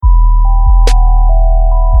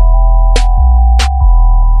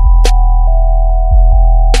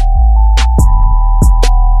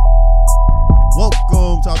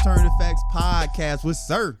Podcast with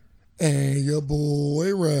Sir and your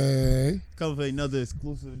boy Ray. Coming for another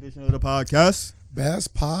exclusive edition of the podcast.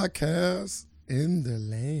 Best podcast in the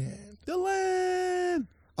land. The land.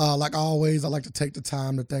 Like always, I like to take the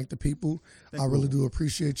time to thank the people. I really do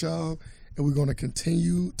appreciate y'all. And we're going to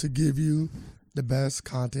continue to give you the best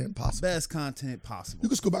content possible. Best content possible. You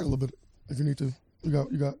can scroll back a little bit if you need to.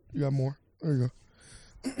 You got more. There you go.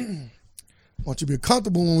 I want you to be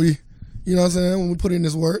comfortable when we, you know what I'm saying, when we put in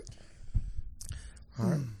this work. All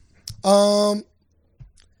right.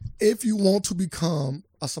 If you want to become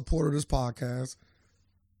a supporter of this podcast,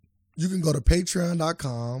 you can go to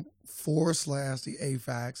patreon.com/the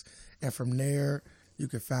AFAX, and from there you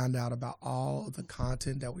can find out about all of the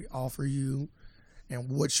content that we offer you and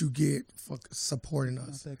what you get for supporting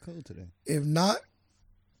us. That code today. If not,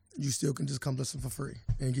 you still can just come listen for free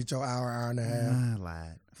and get your hour and a half I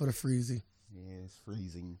lied. for the freezy. Yeah, it's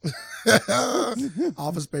freezing.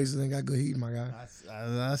 Office spaces ain't got good heat, my guy.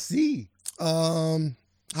 I see.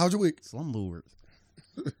 How's your week? Slumlords.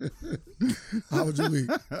 How was your week?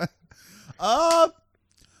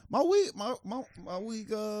 My week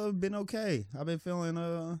been okay. I've been feeling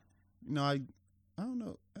I don't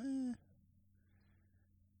know,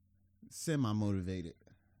 semi motivated.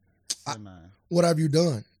 What have you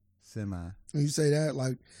done? Semi. When you say that,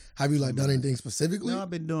 like, have you done anything specifically? No, I've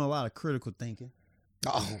been doing a lot of critical thinking.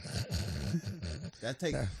 Oh. That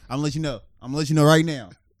takes. I'm gonna let you know. I'm gonna let you know right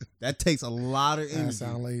now. That takes a lot of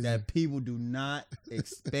energy that people do not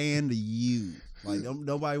expand to use. Like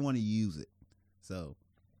nobody want to use it. So,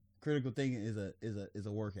 critical thinking is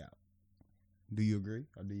a workout. Do you agree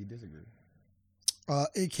or do you disagree?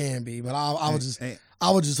 It can be, but I was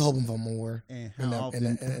just hoping for more in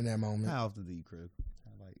that moment. How often do you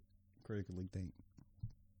critically think?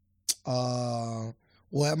 Well,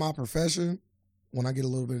 at my profession, when I get a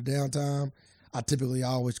little bit of downtime, I typically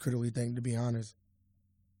always critically think, to be honest.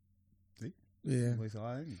 See? Yeah. Wastes a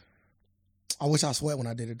lot of energy. I wish I sweat when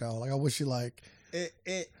I did it though. Like I wish you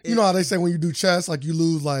you know how they say when you do chest, like you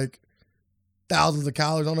lose like thousands of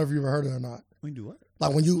calories. I don't know if you ever heard of it or not. When you do what?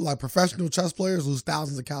 Like when you professional chess players lose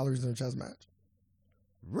thousands of calories in a chess match.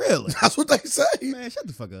 Really? That's what they say. Man, shut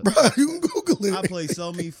the fuck up. Bro, you can Google it. I play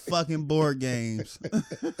so many fucking board games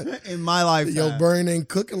in my lifetime. Your brain ain't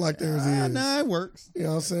cooking like theirs is. Nah, it works. You know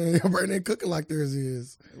what I'm saying? Your brain ain't cooking like theirs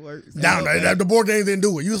is. It works. The board games didn't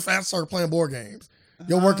do it. You was fast start playing board games.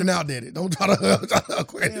 Your working out did it. Don't try to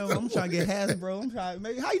quit. Damn, I'm trying to get Hasbro. How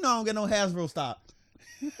you know I don't get no Hasbro stock?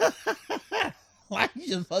 Why you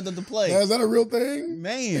just fucked up the play? Is that a real thing?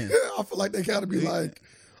 Man. I feel like they gotta be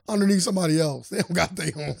underneath somebody else. They don't got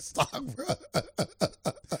their own stock, bro.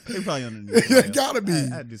 They probably underneath. They gotta be. I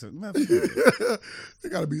had to do something. They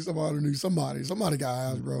gotta be somebody underneath somebody. Somebody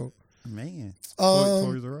got Hasbro. Man.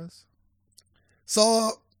 Toys R Us.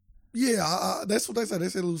 So, yeah, that's what they say. They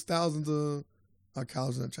say lose thousands of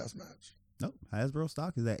calories in a chess match. Nope. Hasbro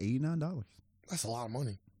stock is at $89. That's a lot of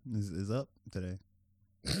money. It's up today.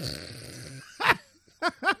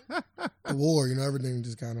 The war, everything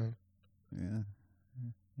just kind of. Yeah.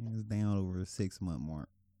 It's down over the 6-month mark.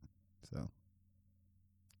 So.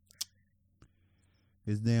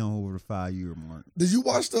 It's down over the 5-year mark. Did you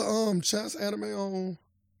watch the chess anime on?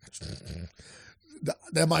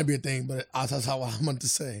 That might be a thing, but that's how I meant to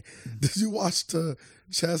say. Did you watch the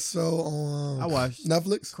chess show on? I watched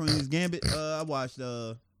Netflix. Queen's Gambit. I watched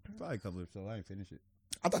probably a couple of episodes. I didn't finish it.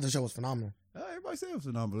 I thought the show was phenomenal. Everybody said it was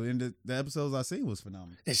phenomenal, and the episodes I seen was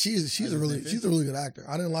phenomenal. And she's a really good actor.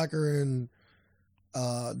 I didn't like her in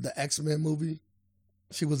the X-Men movie.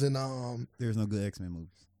 She was in There's no good X-Men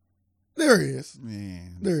movies. There is.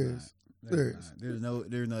 Man, There is. There's no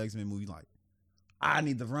X-Men movie like I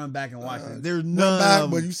need to run back and watch it. There's Run none. back,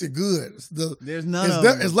 but you said good. There's none.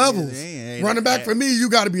 It's levels. Running back for me, you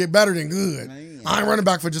got to be better than good. Man. I ain't running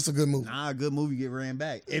back for just a good movie. Nah, a good movie get ran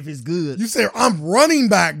back if it's good. You say I'm running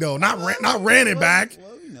back though, not ran it back.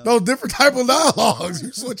 Well, Those different type of dialogues.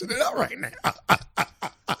 You switching it up right now.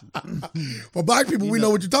 For black people, we know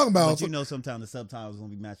what you're talking about. But sometimes the subtitles gonna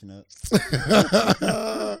be matching up.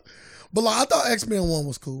 But I thought X-Men 1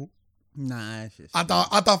 was cool. Nah, it's just I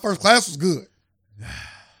thought First Class was good.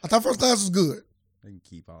 I thought First Class was good. They can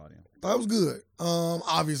keep all them. That was good.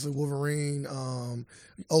 Obviously Wolverine.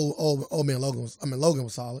 Logan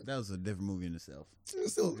was solid. That was a different movie in itself.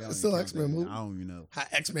 It's still X-Men movie. I don't even know. Had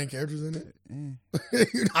X-Men characters in it. Eh.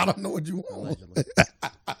 I don't know what you want.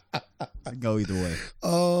 It go either way.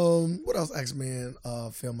 What else? X-Men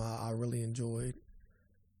film I really enjoyed.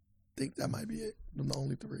 I think that might be it. Them the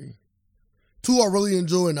only 3. 2 I really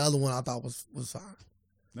enjoyed, and the other one I thought was fine.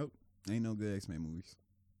 Nope. Ain't no good X-Men movies.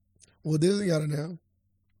 Well, Disney got it now.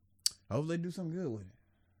 I hope they do something good with it.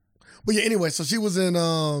 But yeah, anyway, so she was in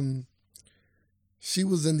the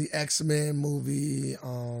X-Men movie.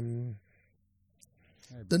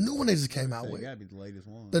 The new one they just came out with. Gotta be the latest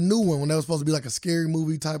one. The new one when that was supposed to be like a scary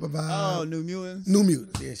movie type of vibe. Oh, New Mutants. New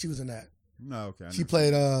Mutants. Yeah, she was in that. No, okay. She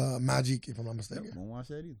played Magic, if I'm not mistaken. Don't watch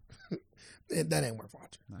that either. That ain't worth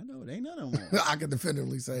watching. I know it ain't none of them. I can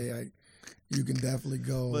definitively say like, you can definitely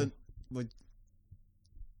go. But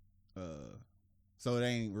so it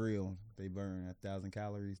ain't real. They burn 1,000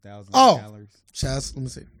 calories, calories. Chess. Let me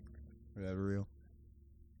see. Is that real?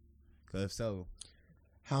 Cause if so,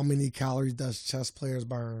 how many calories does chess players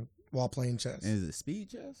burn while playing chess? And is it speed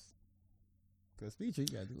chess? Because speed chess,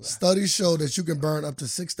 you gotta do that. Studies show that you can burn up to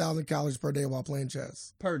 6,000 calories per day while playing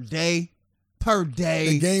chess. Per day.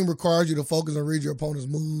 The game requires you to focus and read your opponent's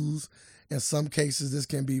moves. In some cases, this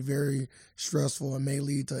can be very stressful and may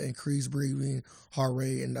lead to increased breathing, heart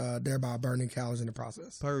rate, and thereby burning calories in the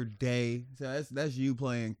process. Per day. So that's you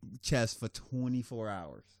playing chess for 24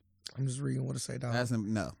 hours. I'm just reading what it say, dog.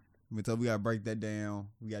 No. So we gotta break that down.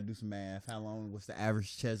 We gotta do some math. How long? What's the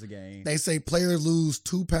average chess game? They say players lose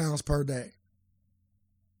 2 pounds per day.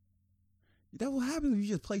 That's what happens when you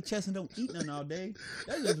just play chess and don't eat nothing all day.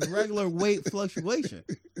 That's just regular weight fluctuation.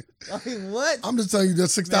 Like what? I'm just telling you that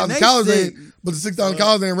 6,000 calories but the 6,000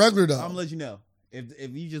 calories ain't regular though. I'm gonna let you know.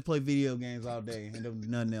 If you just play video games all day and don't do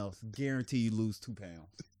nothing else, guarantee you lose 2 pounds.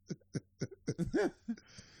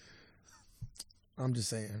 I'm just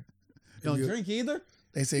saying. Don't drink either.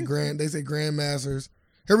 They say grandmasters.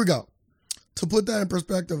 Here we go. To put that in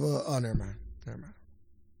perspective, never mind.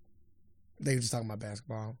 They were just talking about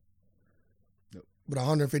basketball. Yep. But a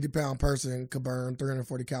 150-pound person could burn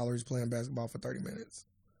 340 calories playing basketball for 30 minutes.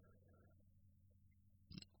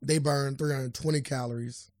 They burn 320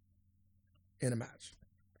 calories in a match.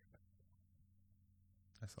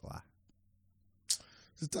 That's a lie.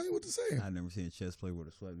 Just tell you what to say. I've never seen a chess player with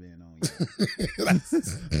a sweatband on yet.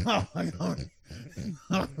 Oh my God.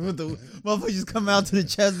 With the motherfuckers just come out to the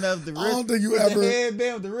chess mat with the wrist. I don't think you ever. The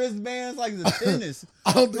headband with the wristbands like the tennis.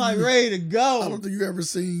 I don't think like ready to go. I don't think you ever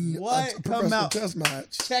seen what? a professional chess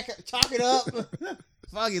match. Chalk it up.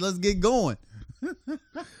 Fuck it, let's get going. I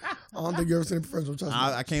don't think you ever seen a professional chess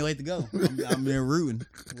match. I can't wait to go. I'm there rooting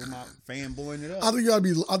with my fanboying it up. I think you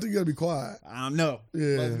gotta be quiet. I don't know.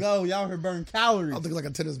 Yeah. Let's go. Y'all here burn calories. I think like a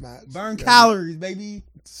tennis match. Burn calories, baby.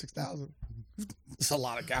 6,000. It's a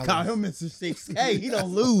lot of calories. Call him Mr. 6K. He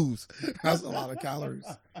don't lose. That's a lot of calories.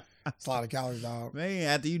 It's a lot of calories, dog. Man,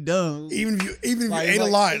 after you done, even if you ate a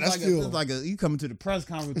lot, that's still it's like you coming to the press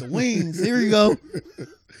conference with the wings. Here you go.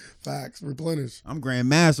 Facts, replenish. I'm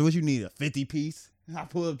Grandmaster. What you need? A 50 piece? I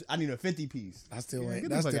need a 50 piece. I still ain't.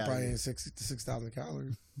 That's still probably ain't 6,000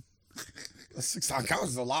 calories. 6,000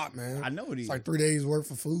 calories is a lot, man. I know it is. It's like 3 days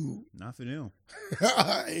worth of food. Not for them.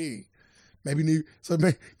 Hey. Maybe your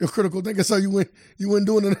critical thinking. So you weren't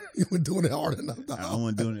doing it hard enough. I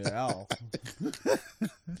wasn't doing it at all.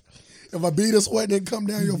 If a bead of sweat didn't come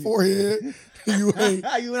down your forehead, you ain't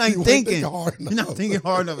thinking hard enough. You're not thinking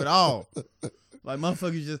hard enough at all. Like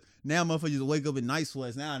motherfuckers just wake up in night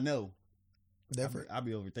sweats. Now I know. Different. I'll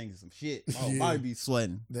be overthinking some shit. My body be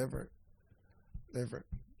sweating. Different.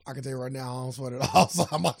 I can tell you right now, I don't sweat at all, so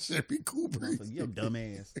my shit be cool breathing. You're dumb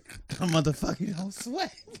ass. Motherfucker don't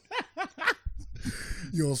sweat.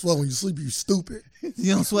 You don't sweat when you sleep, you stupid.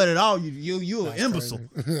 You don't sweat at all. You an imbecile.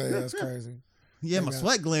 Yeah, that's crazy. Yeah, my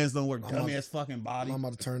sweat glands don't work. Dumbass fucking body. I'm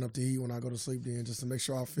about to turn up the heat when I go to sleep then just to make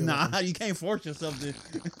sure I feel you can't force yourself to.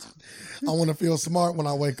 I want to feel smart when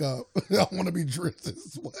I wake up. I want to be dripped in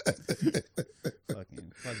sweat.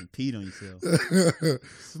 fucking peed on yourself.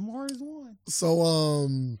 Smart as one. So,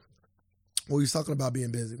 we was talking about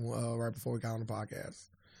being busy right before we got on the podcast.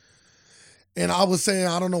 And I was saying,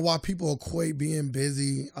 I don't know why people equate being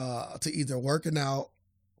busy to either working out.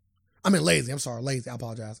 I mean, lazy. I'm sorry, lazy. I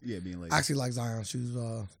apologize. Yeah, being lazy. I actually like Zion shoes.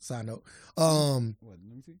 Side note. What? Let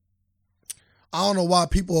me see. I don't know why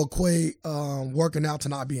people equate working out to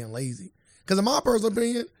not being lazy. Because in my personal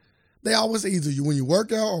opinion, they always say either when you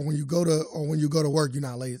work out or when you go to work, you're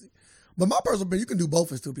not lazy. But my personal opinion, you can do both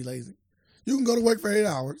and still be lazy. You can go to work for 8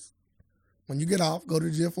 hours. When you get off, go to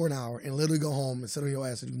the gym for an hour and literally go home and sit on your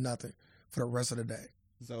ass and do nothing for the rest of the day.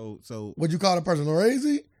 So would you call a person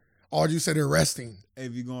lazy? Or would you say they're resting?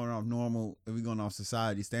 If you're going off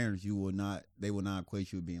society standards, they will not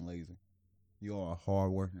equate you with being lazy. You are a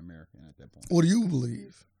hard-working American at that point. What do you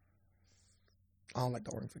believe? I don't like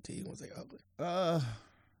the word fatigue once they ugly.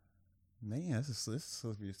 Man, this is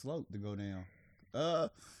supposed to be a slope to go down.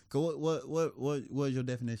 What is your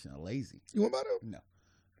definition of lazy? You want about it? No.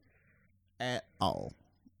 At all.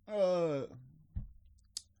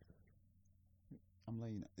 I'm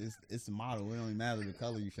letting you know. It's the model. It don't even matter the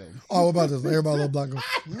color you show. Oh, what about this? Everybody love black and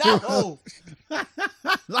no.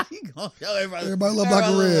 Like you gonna show everybody. Everybody love black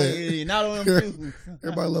and red. Like, not on them shoes.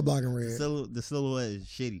 Everybody love black and red. The silhouette is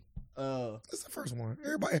shitty. That's the first one.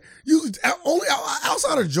 Everybody usually only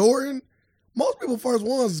outside of Jordan, most people first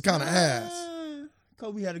ones is kind of ass.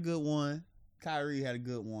 Kobe had a good one. Kyrie had a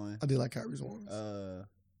good one. I did like Kyrie's ones.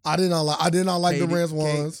 I did not like Durant's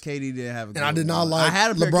ones. Katie didn't have a good one. And I did not one. like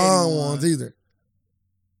LeBron ones either.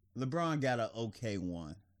 LeBron got an okay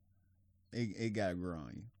one. It got to grow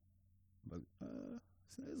on you. But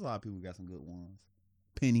there's a lot of people who got some good ones.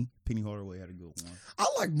 Penny Hardaway had a good one. I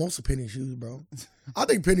like most of Penny's shoes, bro. I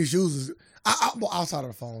think Penny's shoes is well, outside of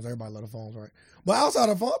the phones. Everybody love the phones, right? But outside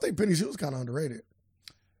of the phone, I think Penny's shoes is kind of underrated.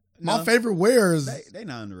 No, my favorite wears they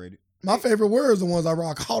not underrated. My favorite wears the ones I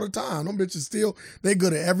rock all the time. Them bitches still they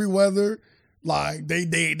good at every weather. Like they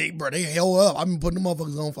held up. I've been putting them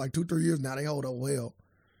motherfuckers on for like 2-3 years now. They hold up well.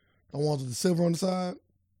 The ones with the silver on the side.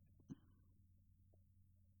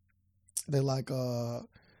 They like the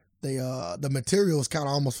material is kind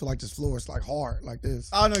of almost feel like this floor. It's like hard, like this.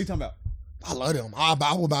 Oh, I know what you're talking about. I love them.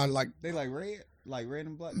 I would buy like they like red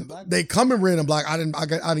and black. The black. They come in red and black. I didn't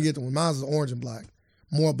get them. Mine is orange and black.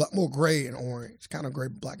 More gray and orange. Kind of gray,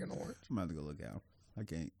 black and orange. I'm about to go look at them. I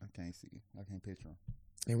can't see. I can't picture them.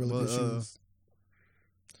 They really good shoes.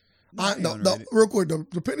 Real quick,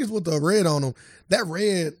 the pennies with the red on them. That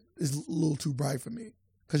red is a little too bright for me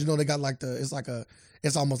because they got like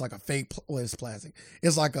it's almost like a fake. Well, it's plastic.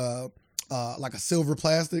 It's like a silver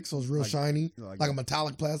plastic, so it's real shiny, like a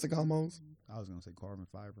metallic plastic almost. I was gonna say carbon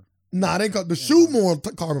fiber. Nah, they got the shoe more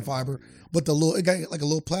carbon fiber, but it got like a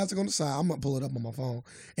little plastic on the side. I'm gonna pull it up on my phone,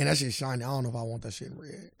 and that shit's shiny. I don't know if I want that shit in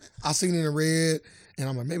red. I seen it in red, and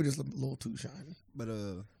I'm like, maybe this a little too shiny. But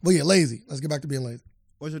yeah, lazy. Let's get back to being lazy.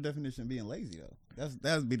 What's your definition of being lazy though?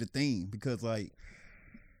 That'd be the thing because like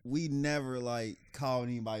we never like called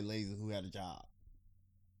anybody lazy who had a job.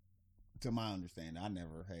 To my understanding, I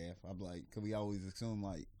never have. I'm like, cause we always assume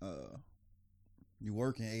like, you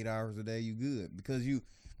working 8 hours a day, you good because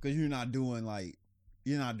you're not doing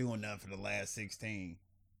nothing for the last 16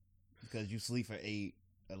 because you sleep for 8,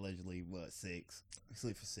 allegedly 6. You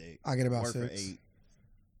sleep for 6. I get about work 6. For 8.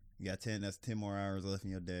 You got 10. That's 10 more hours left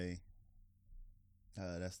in your day.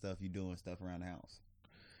 That stuff you doing stuff around the house.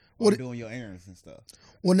 Or doing your errands and stuff.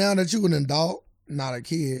 Well, now that you're an adult, not a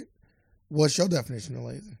kid, what's your definition of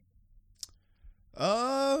lazy?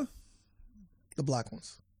 The black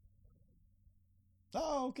ones.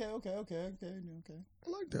 Oh, okay. I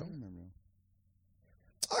like them. I remember.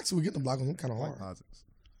 Actually, we get the black ones. Kind of hard. Positives.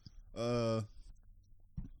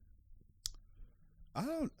 I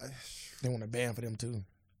don't. They want a ban for them too.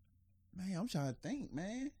 Man, I'm trying to think,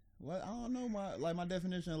 man. What I don't know my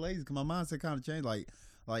definition of lazy because my mindset kind of changed. Like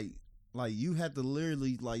you had to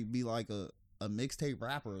literally like be like a mixtape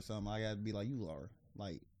rapper or something. I got to be like you are.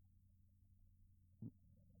 Like,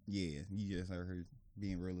 yeah, you just heard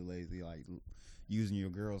being really lazy, like using your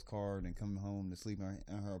girl's car and then coming home to sleep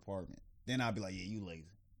in her apartment. Then I'd be like, yeah, you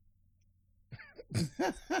lazy.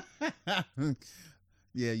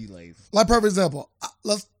 Yeah, you lazy. Like perfect example.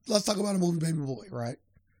 Let's talk about a movie, Baby Boy, right?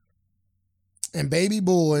 And Baby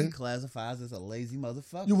Boy he classifies as a lazy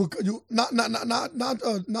motherfucker. You not. I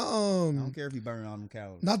don't care if he burning on them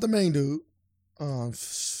calories. Not the main dude.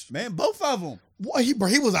 Man, both of them. Boy, he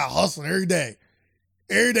was out hustling every day.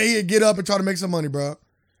 Every day he'd get up and try to make some money, bro.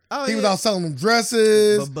 Oh, he was out selling them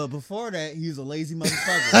dresses. But before that, he was a lazy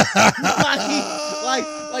motherfucker.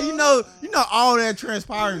 like you know all that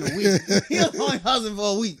transpired in a week. He was only hustling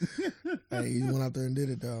for a week. Hey, he went out there and did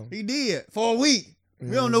it though. He did for a week.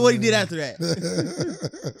 We don't know what he did after that.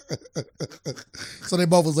 So they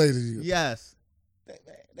both was lazy to you. Yes.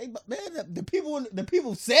 The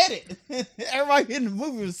people said it. Everybody in the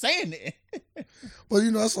movie was saying it. Well,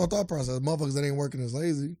 that's our thought process. Motherfuckers that ain't working is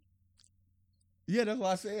lazy. Yeah, that's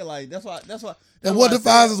why I said like that's why. And what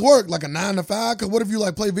defines his work? Like a 9 to 5? Because what if you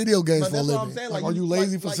like play video games for a living? I'm saying, like, are you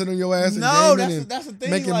lazy for sitting on your ass and gaming that's the thing.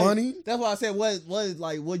 Making money? That's why I said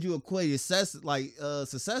what you equate success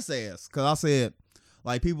as? Because I said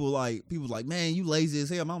like people like man, you lazy as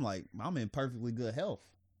hell. I'm like I'm in perfectly good health.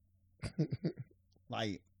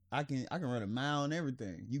 Like I can run a mile and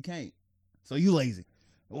everything. You can't. So you lazy.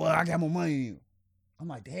 Well, I got more money than you. I'm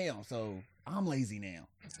like, damn, so I'm lazy now.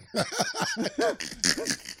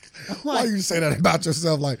 Why you say that about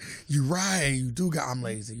yourself? Like, you right, you do got I'm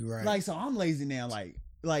lazy, you right. Like, so I'm lazy now. Like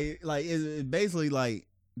it's basically like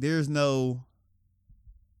there's definitely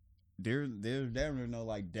no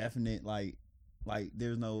like definite like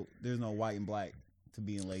there's no white and black to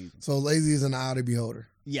being lazy. So lazy is an eye of the beholder.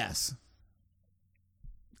 Yes.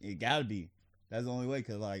 It gotta be. That's the only way.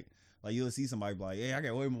 Cause like you'll see somebody be like, yeah, I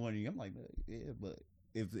got way more money. I'm like, yeah, but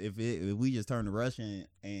if we just turned to Russia and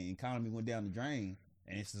economy went down the drain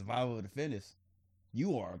and it's survival of the fittest,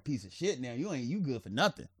 you are a piece of shit now. You good for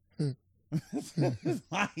nothing.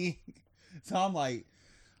 Like, so I'm like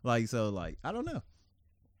I don't know.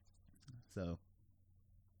 So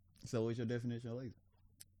what's your definition of lazy?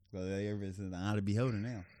 Well, everybody's an eye to beholder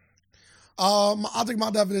now. I think my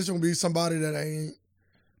definition would be somebody that ain't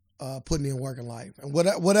putting in work in life, and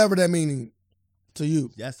whatever that meaning to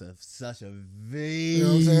you. That's such a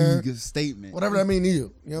vague statement. Whatever that mean to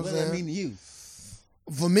you. You know what I'm saying? What does that mean to you?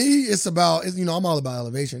 For me, it's about, I'm all about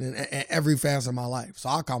elevation in every facet of my life. So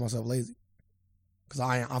I call myself lazy because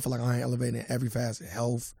I feel like I ain't elevating in every facet: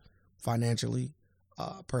 health, financially,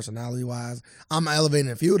 personality wise. I'm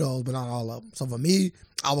elevating a few of those, but not all of them. So for me,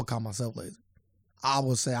 I would call myself lazy. I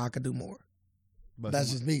would say I could do more. But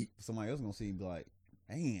that's just me. Somebody else gonna see and be like,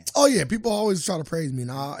 man. Oh yeah, people always try to praise me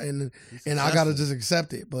now, and I gotta just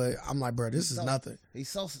accept it. But I'm like, bro, this is nothing. He's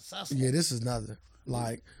so successful. Yeah, this is nothing.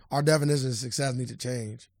 Like, our definition of success need to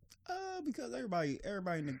change. Because everybody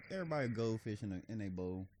goldfish in their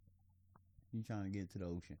bowl. You trying to get to the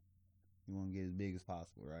ocean. You want to get as big as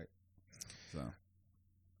possible, right? So.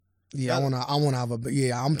 Yeah, I wanna have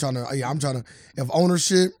I'm trying to. If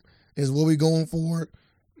ownership is what we going for,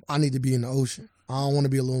 I need to be in the ocean. I don't want to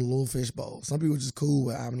be a little fish bowl. Some people just cool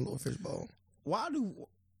with having a little fish bowl.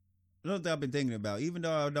 Another thing I've been thinking about, even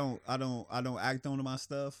though I don't act on my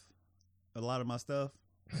stuff, a lot of my stuff.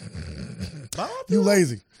 You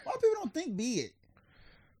lazy. A lot of people don't think big.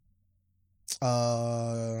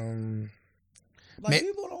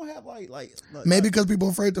 People don't have like maybe because people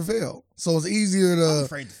are afraid to fail. So it's easier to. I'm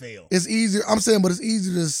afraid to fail. It's easier. I'm saying, but it's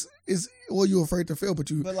easier to. You're afraid to fail, but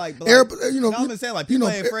you. But I'm just saying, like, people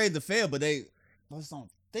ain't afraid to fail, but they just don't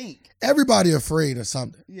think. Everybody afraid of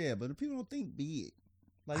something. Yeah, but people don't think big.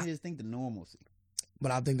 Like, they just think the normalcy.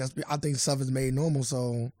 But I think stuff is made normal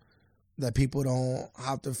so that people don't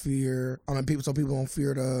have to fear. People don't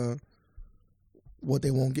fear what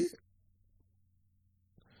they won't get.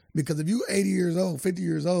 Because if you 80 years old, 50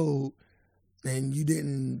 years old, and you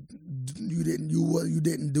didn't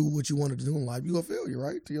do what you wanted to do in life, you a failure,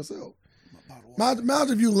 right? To yourself.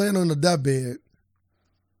 Imagine if you land on a deathbed.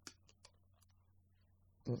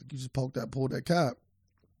 You just pulled that cap.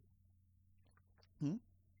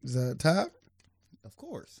 Is that a tap? Of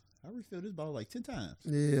course. I refilled this bottle like 10 times.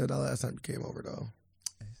 Yeah, the last time you came over though.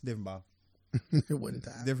 It's a different bottle. It wasn't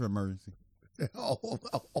time. Different emergency. Oh,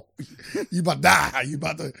 you about to die. You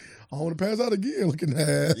about to. I want to pass out again. Looking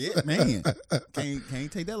at. Yeah, man.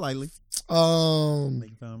 Can't take that lightly.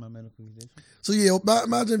 Making fun of my medical condition. So yeah,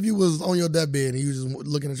 imagine if you was on your deathbed and you just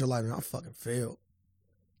looking at your life and I fucking failed.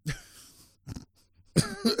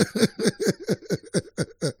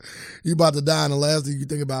 You about to die, and the last thing you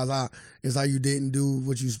think about is how you didn't do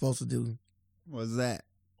what you supposed to do. What's that?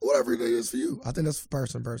 Whatever it is for you. I think that's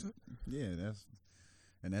person. Yeah,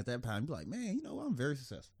 and at that time, you're like, man, you know what? I'm very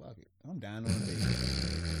successful. Fuck it. I'm dying on the day.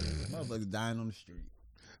 Motherfuckers dying on the street.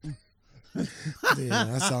 Yeah,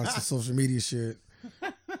 that sounds like social media shit.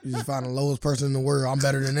 You just find the lowest person in the world. I'm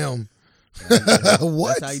better than them.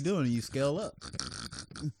 What? That's how you doing it. You scale up.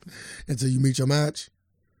 Until you meet your match?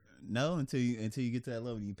 No, until you get to that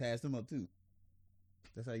level and you pass them up too.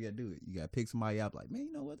 That's how you gotta do it. You gotta pick somebody up like, man,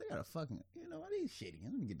 you know what? They got a fucking, I need shitty.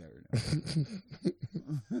 Let me get better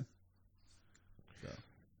now.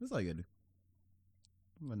 That's all you gotta do.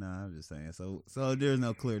 But nah, I'm just saying. So there's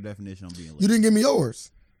no clear definition on being lazy. You didn't give me yours.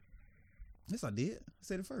 Yes, I did. I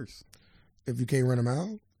said it first. If you can't run a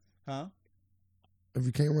mile? Huh? If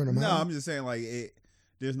you can't run a mile? No, I'm just saying like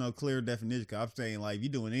there's no clear definition. Cause I'm saying like if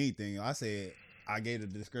you're doing anything, I gave the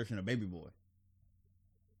description of baby boy.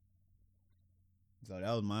 So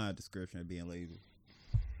that was my description of being lazy.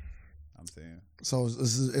 I'm saying. So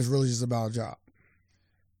it's really just about a job.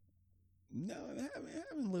 No,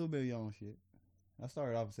 having a little bit of your own shit. I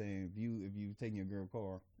started off saying if you taking your girl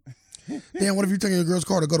car. Damn, what if you taking your girl's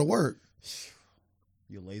car to go to work?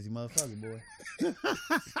 You a lazy motherfucker, boy.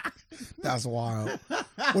 That's wild.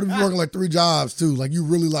 What if you working like 3 jobs too? Like you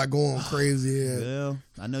really like going crazy. Yeah. Well,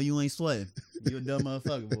 I know you ain't sweating. You a dumb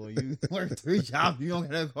motherfucker, boy. You work 3 jobs. You don't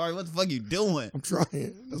get a car. What the fuck you doing? I'm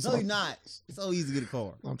trying. No, you're not. It's so easy to get a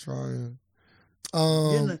car. I'm trying.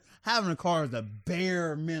 Having a car is the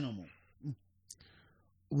bare minimum.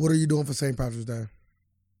 What are you doing for St. Patrick's Day?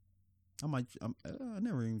 I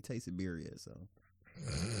never even tasted beer yet, so.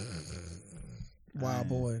 Wild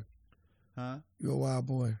boy. Huh? You're a wild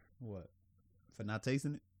boy. What? For not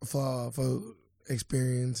tasting it? For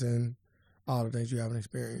experience and all the things you haven't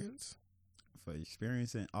experienced. for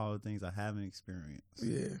experiencing all the things I haven't experienced.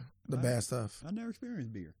 Yeah, the bad stuff. I never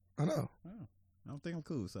experienced beer. I know. I don't think I'm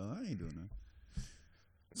cool, so I ain't doing nothing.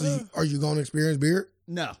 So are you going to experience beer?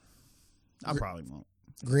 No, I probably won't.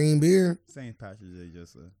 Green beer. St. Patrick's Day,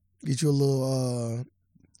 just get you a little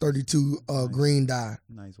 32 nice, green dye.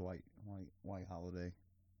 Nice white holiday.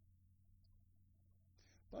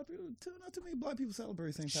 Black people, not too many black people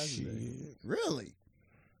celebrate St. Patrick's Day. Really?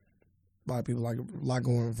 Black people like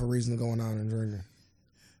going for reason to going out and drinking.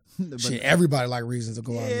 Shit, everybody like reasons to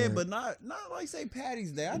go out. Yeah, but not like St.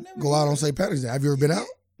 Patty's Day. I never go out on St. Patty's Day. Have you ever been out?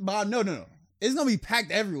 But no. It's gonna be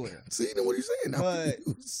packed everywhere. See, then what are you saying? But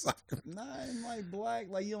not in like black.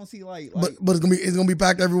 Like you don't see like but it's gonna be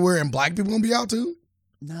packed everywhere, and black people gonna be out too.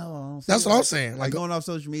 No, I don't see that's what I'm saying. Like going off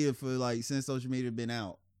social media for like since social media been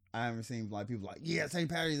out, I haven't seen black people like St.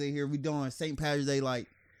 Patrick's Day here. We doing St. Patrick's Day like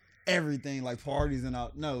everything like parties and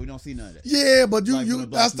all. No, we don't see none of that. Yeah, but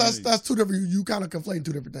that's two different. You kind of conflating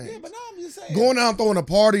two different things. Yeah, but now I'm just saying going out and throwing a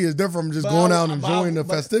party is different from just going out and enjoying the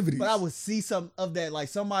festivities. But I would see some of that, like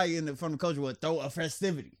somebody from the culture would throw a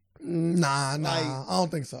festivity. Nah, like, I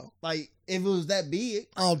don't think so. Like if it was that big,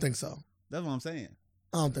 I don't think so. That's what I'm saying.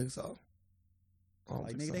 I don't think so.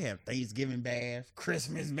 Like nigga, they have Thanksgiving baths,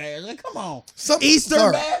 Christmas baths. Like come on,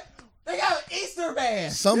 Easter bath. They got an Easter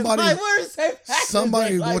bath. Somebody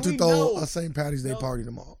is going to throw a St. Patty's Day party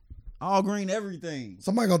tomorrow. All green everything.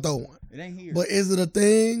 Somebody gonna throw one. It ain't here. But is it a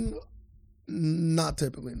thing? Not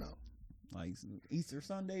typically, no. Like Easter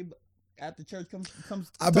Sunday after church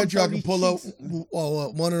comes. I bet you I can pull up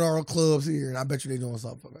one of our clubs here, and I bet you they doing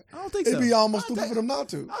something for that. I don't think so. It'd be almost stupid for them not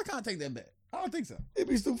to. I can't take that bet. I don't think so. It'd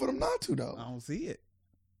be stupid for them not to, though. I don't see it.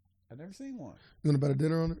 I've never seen one. You want a better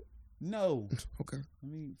dinner on it? No. Okay.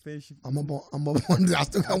 Let me finish. I'm up on. I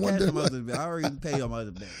still got one dinner. I already paid on my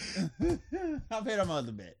other bet. I paid on my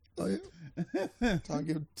other bet. Oh yeah. So I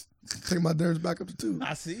take my dinners back up to 2.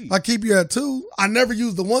 I see. If I keep you at 2, I never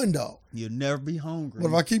use the 1 though. You'll never be hungry. But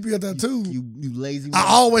if I keep you at that 2, you lazy. I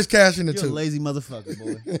always cash in the 2. You're a lazy motherfucker,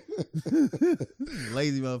 boy.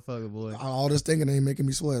 Lazy motherfucker, boy. All this thinking ain't making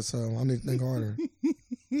me sweat, so I need to think harder.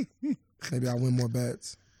 Maybe I win more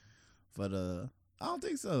bets. But I don't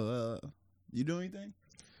think so. You do anything?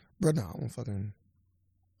 Bro, no,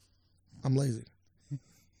 I'm lazy.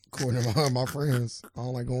 According to my friends, I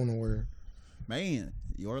don't like going nowhere. Man,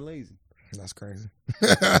 you're lazy. That's crazy.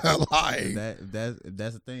 Like if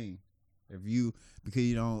that's a thing. Because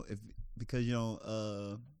you don't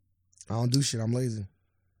I don't do shit. I'm lazy.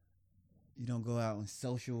 You don't go out in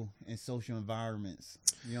social environments.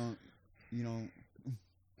 You don't.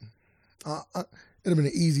 It'd have been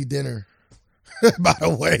an easy dinner. By the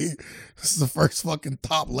way, this is the first fucking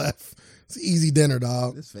top left. It's an easy dinner,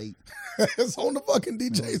 dog. It's fake. It's on the fucking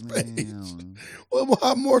DJ's page. Well,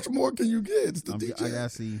 how much more can you get? It's the DJ. I gotta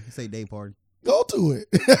see. Say day party. Go to it.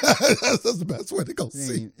 That's the best way to go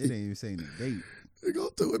see. It ain't even saying a date. Go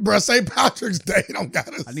to it, bro. St. Patrick's Day. Don't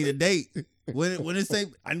gotta. I need a date. When it say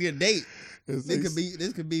I need a date.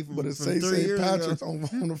 This could be from. But it say St. Patrick's on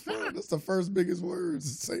the front. That's the first biggest words.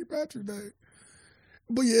 It's St. Patrick's Day.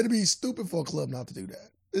 But yeah, it'd be stupid for a club not to do that.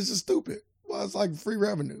 It's just stupid. Well, it's like free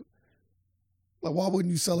revenue. Like, why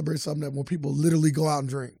wouldn't you celebrate something that when people literally go out and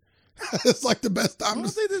drink? It's like the best time. I don't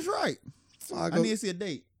think that's right. I need to see a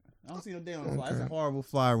date. I don't see no date on the flyer. It's a horrible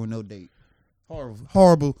flyer with no date.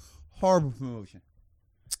 Horrible promotion.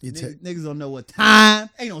 Niggas don't know what time.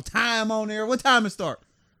 Ain't no time on there. What time it start?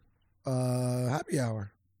 Happy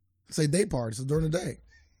hour. Say day party. So during the day.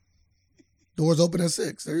 Doors open at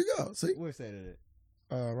 6. There you go. See? Where's that at?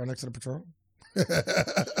 Right next to the Patron.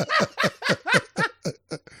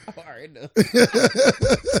 All right, no.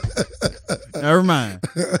 Never mind.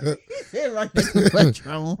 Right next to the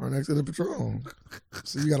Patron. Right next to the Patron.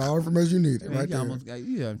 So you got all the information you need. Right there. Almost got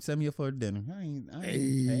send me up for dinner. I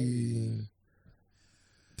ain't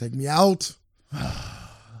Take me out.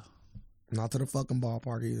 Not to the fucking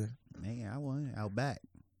ballpark either. Man, I want out back.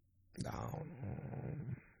 No,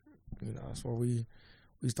 that's where we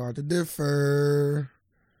start to differ.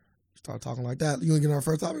 Start talking like that. You want to get on our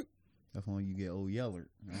first topic? That's when you get old Yeller.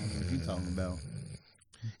 I don't know what you talking about.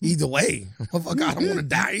 Either way. Motherfucker, I don't want to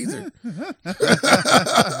die either.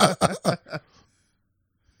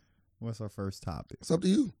 What's our first topic? It's up to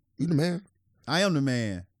you. You the man. I am the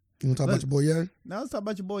man. You want to talk about your boy, yeah? Now let's talk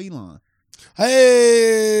about your boy, Elon.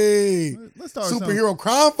 Hey! Let's start superhero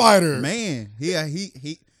crime fighter. Man. Yeah,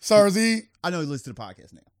 he. Sir, is he? I know he listens to the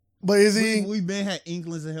podcast now. But is he? We've been had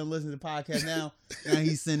inklings of him listening to the podcast now. Now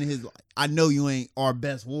he's sending his. I know you ain't our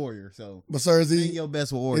best warrior, so. But sir, is he your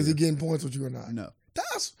best warrior? Is he getting points with you or not? No.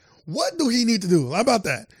 What do he need to do? How about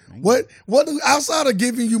that? What do outside of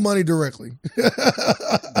giving you money directly?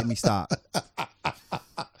 Give me stock.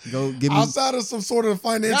 Go give me outside of some sort of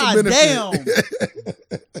financial God benefit.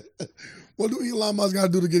 Damn. What do Elon Musk got to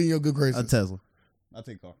do to get in your good graces? a Tesla. I'll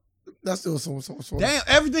take a car. That's still some sort of. Damn,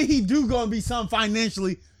 everything he do gonna be something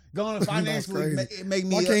financially. Going to financially make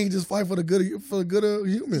me. Why can't he just fight for the good of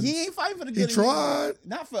humans? He ain't fighting for the good. He tried. Humans.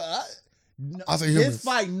 Not for us. No, I say humans. This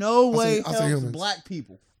fight no way helps black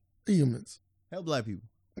people. Humans. Help black people.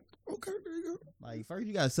 Okay, there you go. Like first,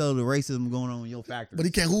 you gotta sell the racism going on in your factory. But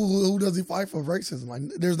he can't. Who does he fight for racism? Like,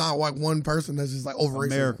 there's not like one person that's just like over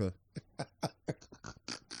America.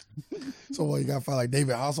 So what? You gotta fight like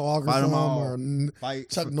David Hasselhoff or fight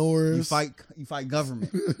Chuck Norris. You fight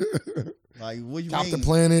government. Like what you Top mean? the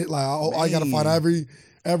planet. Like I gotta fight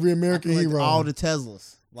every American hero. All the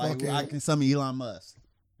Teslas. Like I can summon Elon Musk,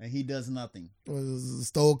 and he does nothing.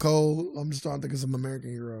 Stone Cold. I'm just trying to think of some American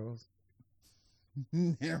heroes.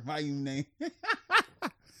 Everybody you name.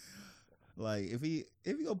 Like if he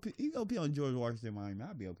go pee on George Washington Monument,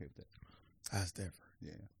 I'd be okay with that. That's different.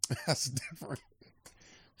 Yeah, that's different.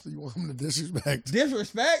 So you want him to disrespect?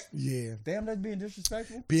 Disrespect? Yeah. Damn, that's being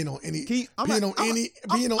disrespectful. Being on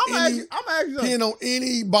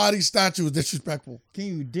anybody's statue is disrespectful. Can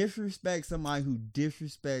you disrespect somebody who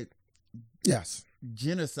disrespect? Yes.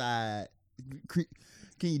 Genocide. Can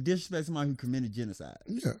you disrespect somebody who committed genocide?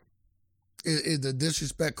 Yeah. Is the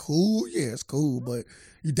disrespect cool? Yeah, it's cool, but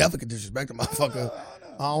you definitely can disrespect a motherfucker.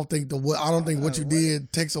 I don't think what you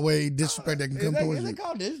did takes away disrespect that can come towards you. Is it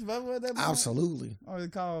called disrespect? Absolutely. Or is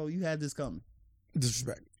it called you had this coming?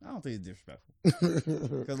 Disrespect. I don't think it's disrespectful.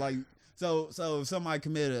 Because like, so if somebody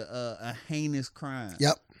committed a heinous crime,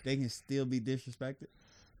 yep, they can still be disrespected.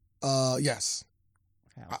 Yes.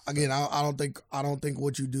 Again, I don't think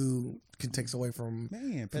what you do can take away from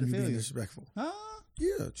pedophilia. You being disrespectful. Huh?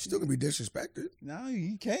 Yeah, you still can be disrespected. No,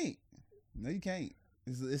 you can't. No, you can't.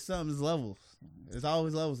 It's something. It's levels. It's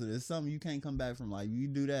always levels to this. It's something you can't come back from. Like you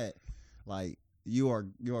do that, like you are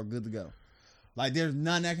good to go. Like there's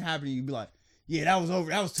nothing that can happen. You be like, yeah, that was over.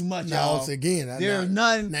 That was too much. No, y'all. it's again. There's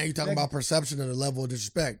nothing. Now you're talking about perception of the level of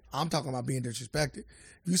disrespect. I'm talking about being disrespected.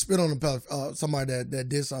 If you spit on somebody that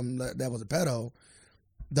did something that was a pedo,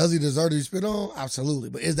 does he deserve to be spit on? Absolutely.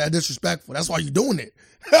 But is that disrespectful? That's why you're doing it.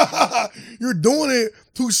 You're doing it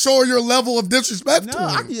to show your level of disrespect to him.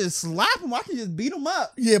 I can just slap him. I can just beat him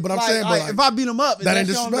up. Yeah, but I'm saying, if I beat him up, that ain't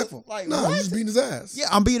disrespectful. No, you just beating his ass. Yeah,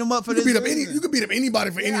 I'm beating him up for this. You can beat up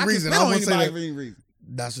anybody for any reason. I won't say that. For any reason.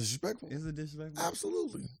 That's disrespectful. Is it disrespectful?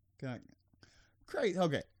 Absolutely. Great.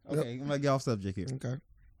 Okay. Yep. I'm gonna get off subject here. Okay.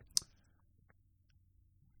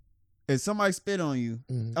 If somebody spit on you,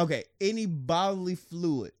 okay, any bodily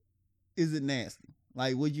fluid, is it nasty?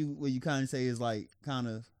 Like, would you kind of say is like kind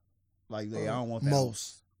of like I don't want that.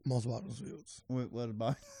 Most bodily fluids. What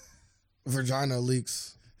about vagina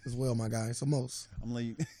leaks as well, my guy? So most. I'm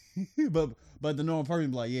like, but the normal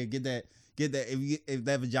person be like, yeah, get that. If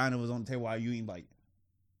that vagina was on the table while you eating, like,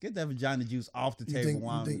 get that vagina juice off the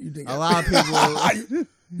table. You think a lot of people.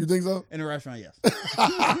 You think so? In a restaurant, yes.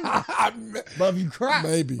 But if you cry,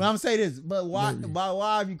 maybe. But I'm saying this. But why?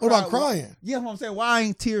 Why have you cried? What about crying? Yeah, what I'm saying. Why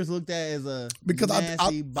ain't tears looked at as a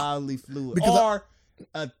nasty bodily fluid or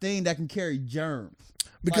a thing that can carry germs?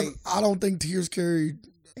 Because I don't think tears carry.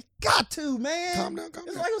 It got to, man. Calm down.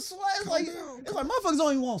 It's like a sweat. It's like motherfuckers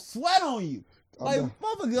don't even want sweat on you. Like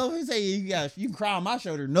motherfuckers over say you can cry on my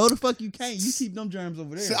shoulder. No, the fuck you can't. You keep them germs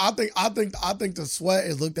over there. See, I think the sweat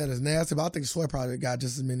is looked at as nasty, but I think sweat probably got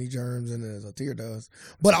just as many germs in it as a tear does.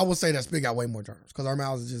 But I would say that spit got way more germs because our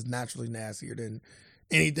mouths is just naturally nastier than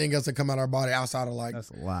anything else that come out of our body outside of like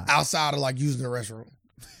using the restroom.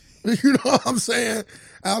 You know what I'm saying?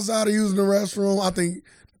 Outside of using the restroom, I think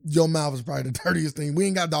your mouth is probably the dirtiest thing. We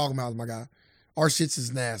ain't got dog mouths, my guy. Our shits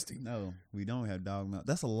is nasty. No, we don't have dog mouth.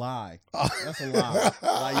 That's a lie. That's a lie.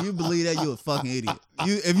 Like you believe that, you a fucking idiot.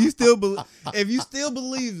 If you still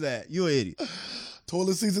believe that, you an idiot.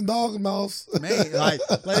 Toilet seats and dog mouths. Man, like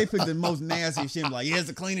they pick the most nasty shit. Like, yeah, it's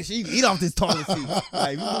the cleanest shit. You can eat off this toilet seat.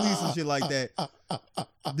 Like, if you believe some shit like that,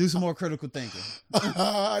 do some more critical thinking.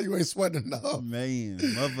 You ain't sweating enough. Man,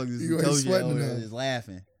 motherfuckers you ain't sweating enough. Just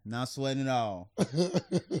laughing. Not sweating at all.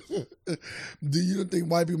 Do you think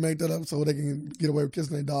white people make that up so they can get away with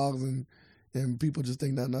kissing their dogs and people just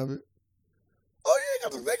think nothing of it? Oh yeah,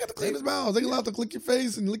 they got to clean his mouth. They allowed to click your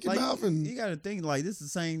face and lick your mouth. And you got to think like these are the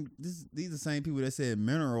same people that said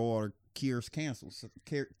mineral water cures cancer.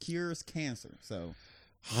 So.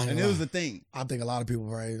 And it was the thing. I think a lot of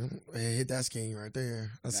people hit that scheme right there.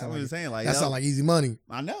 That's what I'm saying. Like that sound like easy money.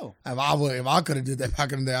 I know. If I could have did that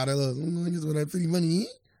back in the day, I'd have this with that free money.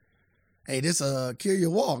 Hey, this kill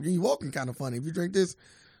your walk. You walking kind of funny. If you drink this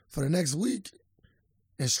for the next week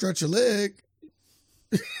and stretch your leg,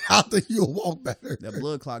 I think you'll walk better. That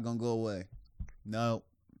blood clot gonna go away. No.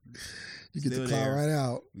 You get the clot right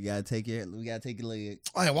out. We gotta take your leg.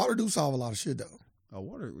 Oh, yeah, water do solve a lot of shit though. Oh,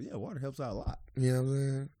 water helps out a lot. You know what I'm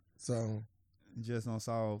saying? So it just don't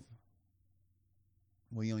solve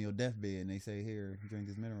when you're on your deathbed and they say, here, drink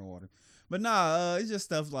this mineral water. But nah, it's just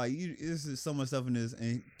stuff like it's just so much stuff in this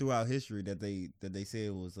and throughout history that they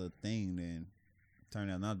said was a thing, then turned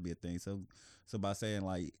out not to be a thing. So by saying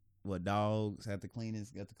like what dogs got the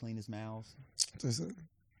cleanest mouths,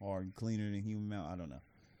 or cleaner than human mouth, I don't know.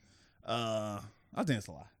 I think it's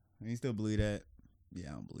a lie. You still believe that? Yeah,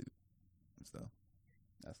 I don't believe it. So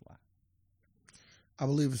that's a lie. I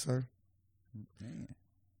believe it, sir. Man.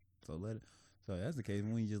 So that's the case.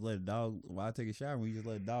 When you just let a dog, while I take a shower, when you just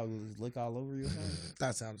let a dog just lick all over you or something,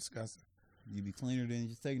 that sounds disgusting. You be cleaner than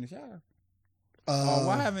just taking a shower.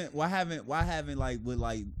 Why haven't like with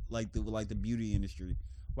the beauty industry?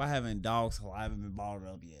 Why haven't dog saliva been bottled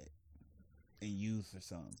up yet and used for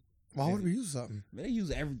something? Why would we use something? They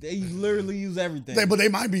use everything. They literally use everything. But they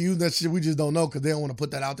might be using that shit. We just don't know because they don't want to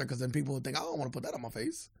put that out there because then people would think, I don't want to put that on my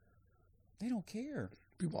face. They don't care.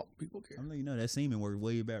 People care. I'm letting you know that semen works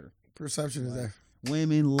way better. Perception is there.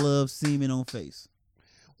 Women love semen on face.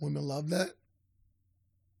 Women love that?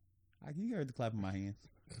 You heard the clap of my hands.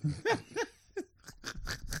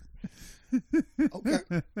 Okay.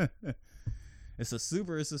 It's a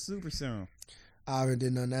super serum. I haven't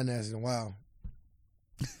did nothing that nasty in a while.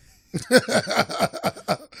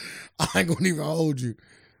 I ain't gonna even hold you.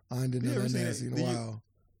 I ain't did nothing that nasty in a while.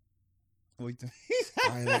 I ain't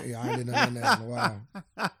did nothing that nasty in a while.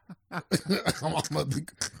 I'm gonna be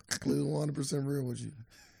completely 100% real with you.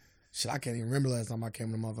 Shit, I can't even remember last time I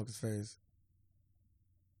came in a motherfucker's face.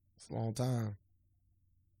 It's a long time.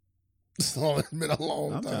 It's been a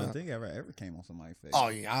long time. I'm trying to think if I ever came on somebody's face. Oh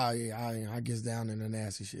yeah, I gets down in the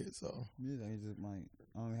nasty shit. So yeah,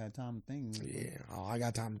 I don't have time to think. Yeah, I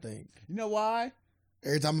got time to think. You know why?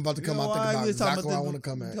 Every time I'm about to come, I think about exactly where I want to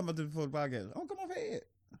come at. Come about this before the podcast. I don't come off head.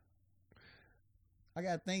 I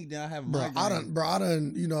gotta think that I have a migraine. I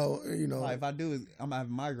done, you know. Like if I do it, I'm gonna have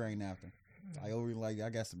a migraine after. I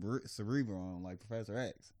got cerebral on like Professor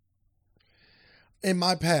X. In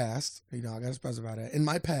my past, I gotta specify that. In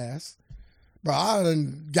my past, bro, I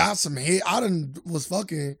done got some hit. I done was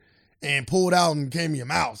fucking and pulled out and came in your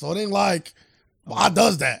mouth. So it ain't like I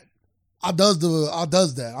does that. I does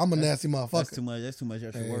that. I'm a nasty motherfucker. That's too much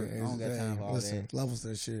extra work. I don't got time for all that. Levels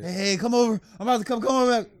that shit. Hey, come over. I'm about to come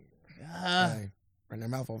over. Hey, run that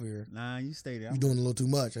mouth over here. Nah, you stay there. You doing a little too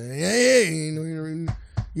much. Hey, you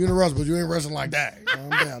in a rush, but you ain't rushing like that.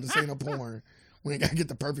 Calm down. This ain't no porn. We ain't gotta get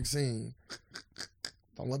the perfect scene.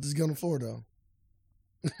 Don't let this get on the floor though.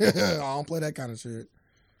 I don't play that kind of shit.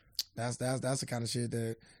 That's the kind of shit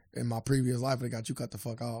that in my previous life they got you cut the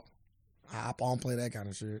fuck off. I don't play that kind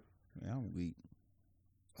of shit. Yeah, I'm weak.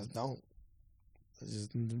 I don't. It's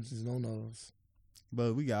just no knows.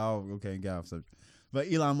 But we got off subject. But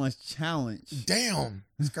Elon Musk challenge. Damn,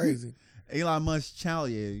 it's crazy. Elon Musk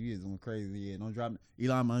challenge. Yeah, you is going crazy. Yeah, Elon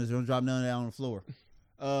Musk don't drop none of that on the floor.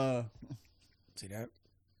 See that?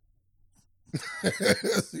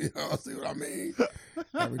 See what I mean?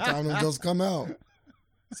 Every time them just come out,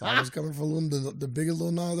 it's always coming from the biggest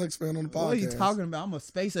Lil Nas X fan on the podcast. What are you talking about? I'm a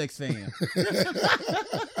SpaceX fan.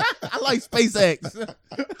 I like SpaceX.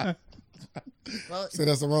 So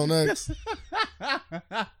that's the wrong X.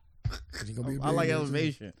 I like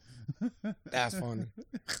Elevation. That's funny.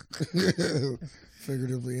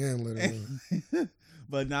 Figuratively and literally.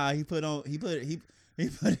 But nah, he put it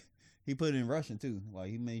in Russian too.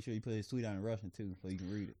 Like he made sure he put his tweet out in Russian too, so you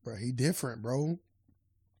can read it. Bro, he different, bro.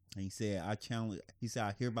 And he said, I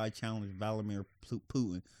hereby challenge Vladimir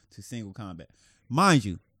Putin to single combat. Mind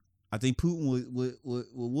you, I think Putin would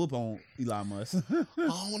whoop on Elon Musk. I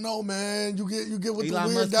don't know, man. You get with Elon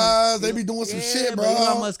the weird Musk guys. They be doing some shit, bro.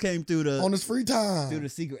 Elon Musk came on his free time through the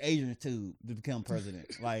secret agent tube to become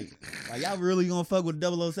president. like y'all really gonna fuck with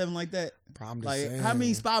 007 like that? Like how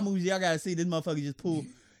many spy movies y'all gotta see this motherfucker just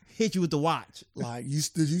hit you with the watch? Like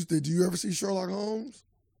did you ever see Sherlock Holmes?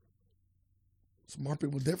 Smart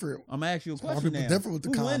people different. I'm gonna ask you a question. Smart people different with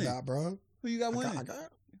the combat, bro. Who you got winning?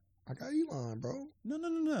 I got Elon, bro.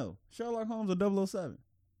 No. Sherlock Holmes or 007.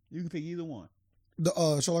 You can pick either one. The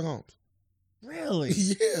Sherlock Holmes. Really?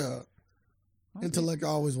 Yeah. Intellect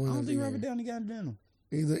always wins. I don't think Robert Downey got him.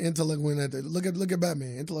 Either intellect win at the look at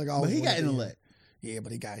Batman. Intellect always. But he got intellect. Yeah,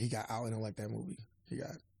 but he got out intellect that movie. He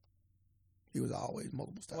was always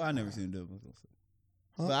multiple steps. Well, I never seen 007.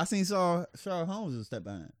 Huh? But I seen Sherlock Holmes was a step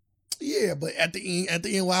behind. Yeah, but at the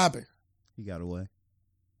end, what happened? He got away.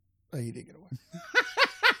 Oh, he did get away.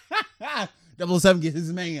 007 gets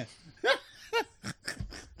his man.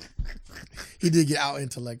 He did get out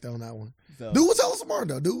intellect on that one. So, Dude was hella smart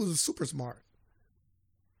though. Dude was super smart.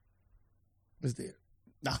 It's dead.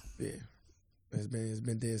 No. Yeah. It's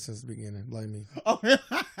been dead since the beginning. Blame me. Oh,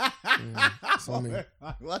 So me.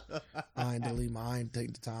 I ain't delete I ain't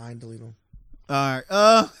take the time. I ain't delete them. All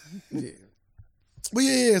right. Yeah. But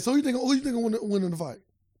yeah. So who you think will win in the fight?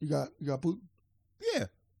 You got Putin? Yeah.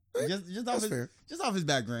 Just off his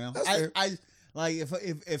background. That's fair. I like if a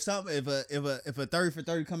 30 for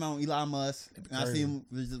 30 come out on Elon Musk and I see him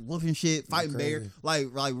just whooping shit, fighting bears, like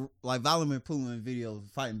Vladimir Putin videos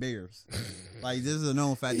fighting bears. Like this is a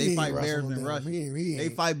known fact. They fight bears in Russia. They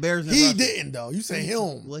fight bears in Russia. He didn't though. You say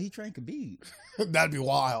him. Well, he trained Khabib. That'd be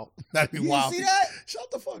wild. That'd be You wild. see that? Shut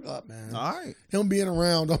the fuck up, man. All right. Him being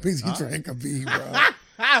around don't mean he trained Khabib, bro.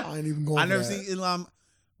 I ain't even going. I never seen Elon.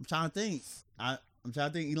 I'm trying to think. I'm trying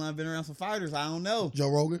to think. Elon been around some fighters. I don't know. Joe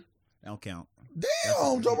Rogan. That don't count.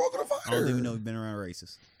 Damn, Joe Rogan a fighter. I don't even know he's been around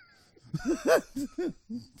racists.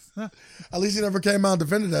 At least he never came out and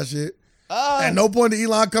defended that shit. At no point did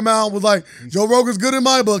Elon come out and was like, Joe Rogan's good in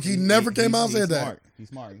my book. He never came out and said smart. that. He's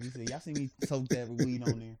smart. He said, y'all see me soak that with weed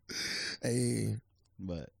on there. Hey.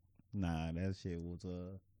 But, nah, that shit was,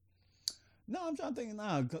 no, I'm trying to think,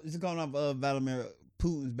 just going off Vladimir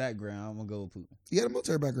Putin's background, I'm going to go with Putin. He had a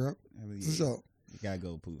military background. Yeah, for sure. You got to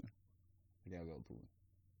go with Putin.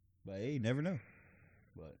 But, hey, you never know.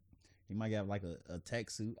 But he might have like a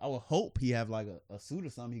tech suit. I would hope he have like a suit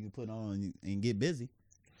or something he can put on and get busy.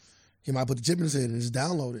 He might put the chip in his head and just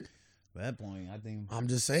download it. At that point, I think. I'm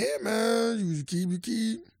just saying, man. You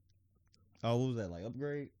keep. Oh, what was that? Like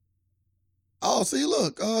upgrade? Oh, see,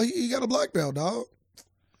 look. He got a black belt, dog.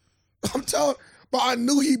 I'm telling, bro. I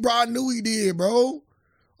knew he did, bro.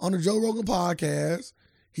 On the Joe Rogan podcast,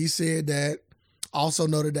 he said that. Also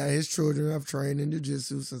noted that his children have trained in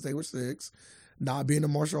jiu-jitsu since they were 6. Not being a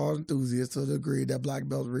martial arts enthusiast to the degree that black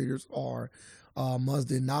belt readers are. Musk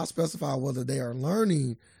did not specify whether they are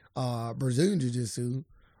learning Brazilian jiu-jitsu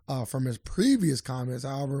from his previous comments.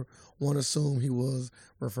 However, one assumed he was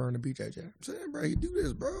referring to BJJ. I'm saying, bro, he do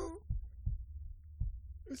this, bro.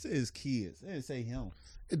 It said his kids. It didn't say him.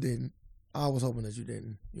 It didn't. I was hoping that you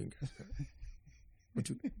didn't. You didn't guess that. But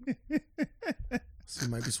you... So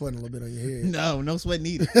you might be sweating a little bit on your head. No sweat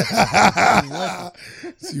needed. So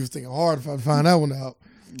you was thinking hard if I find that one out.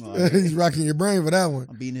 Oh, he's rocking your brain for that one.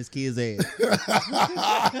 I'm beating his kid's ass.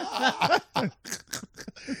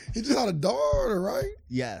 He just had a daughter, right?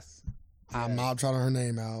 Yes. I'm not trying to her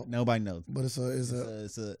name out. Nobody knows. But it's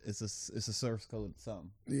a source code something.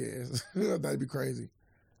 Yeah, that'd be crazy.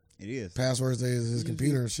 It is. Password says his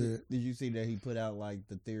computer and shit. Did you see that he put out like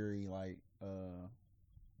the theory like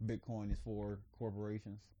Bitcoin is for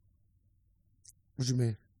corporations? What you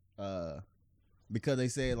mean? Because they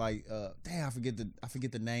said like damn, I forget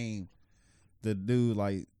the name. The dude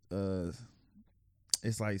like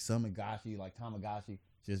it's like Tamagotchi,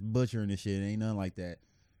 just butchering this shit. It ain't nothing like that.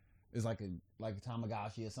 It's like a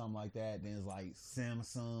Tamagotchi or something like that. Then it's like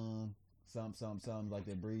Samsung, something like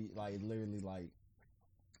that breed, like literally like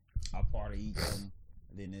a part of each of them.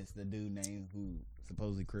 Then it's the dude name who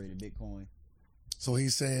supposedly created Bitcoin. So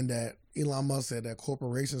he's saying that Elon Musk said that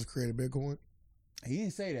corporations created Bitcoin? He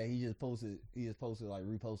didn't say that. He just posted like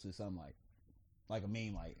reposted something like a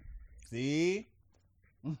meme like, see?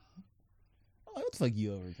 Oh, what the fuck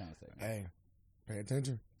you over trying to say? Hey, pay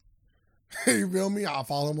attention. You feel me? I'll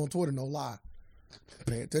follow him on Twitter, no lie.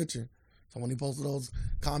 Pay attention. So when he posted those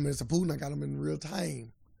comments to Putin, I got them in real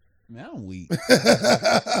time. Man, I'm weak.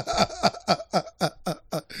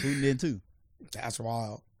 Putin did too. That's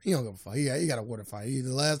wild. He don't give a fuck. He got a water fight.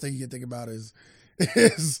 The last thing he can think about is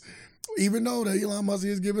even though that Elon Musk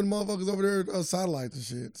is giving motherfuckers over there satellites and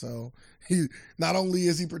shit. So he not only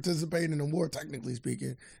is he participating in the war, technically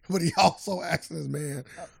speaking, but he also asking his man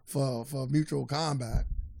for mutual combat.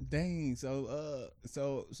 Dang. So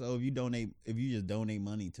if you just donate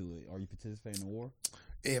money to it, are you participating in the war?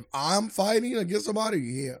 If I'm fighting against somebody,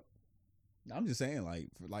 yeah. I'm just saying,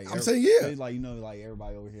 I'm saying, yeah. Like, like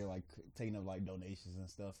everybody over here, like taking up like donations and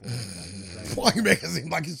stuff. For, like, why you make it seem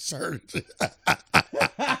like it's church?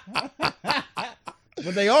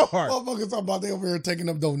 But they are. Motherfuckers talking about they over here taking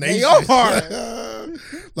up donations. They are.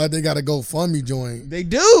 Like they got to go fund me joint. They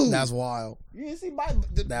do. That's wild. You didn't see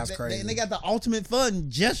that's crazy. And they got the ultimate fund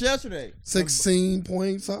just yesterday. 16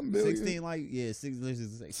 point something billion. 16 like yeah, 16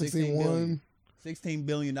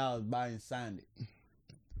 billion Biden signed it.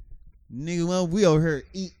 Nigga, well, we over here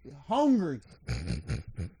eat hungry.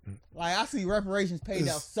 Like I see reparations paid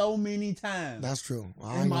out so many times. That's true.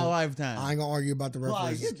 In my lifetime. I ain't gonna argue about the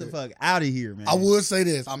reparations. Like, get the fuck out of here, man. I would say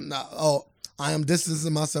this. I am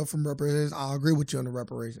distancing myself from reparations. I agree with you on the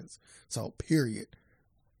reparations. So, period.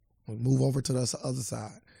 Move over to the other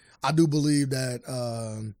side. I do believe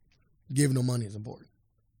that giving them money is important.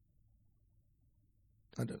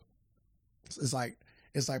 I do. It's like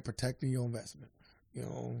protecting your investment. You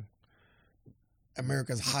know,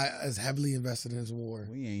 America's is heavily invested in this war.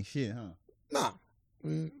 We ain't shit, huh? Nah,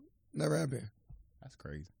 we never have been. That's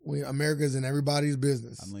crazy. America's in everybody's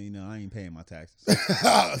business. I'm letting you know I ain't paying my taxes.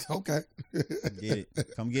 Okay. Get it.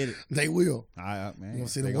 Come get it. They will. Man. You gonna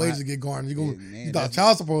see the wages get garnished. You thought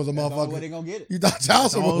child support was a motherfucker. That's the only way they gonna get it. You thought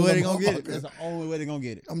child support was a motherfucker. That's the only way they gonna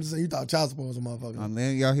get it. I'm just saying you thought child support was a motherfucker. I'm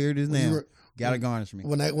letting y'all hear this now. Gotta garnish me.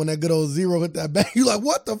 When that good old zero hit that bank, you like,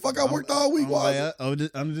 what the fuck? I worked all week. Under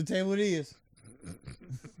the table it is.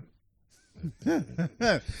 So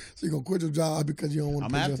you gonna quit your job because you don't want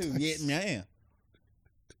to pay your taxes? Yeah, man.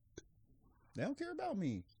 They don't care about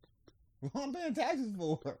me. What I'm paying taxes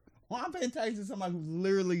for? Why I'm paying taxes to somebody who's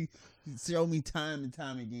literally showed me time and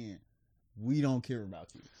time again. We don't care about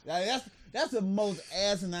you. That's the most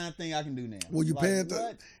asinine thing I can do now. Well, you paying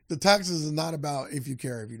the taxes is not about if you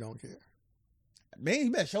care, if you don't care. Man,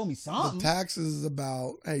 you better show me something. The taxes is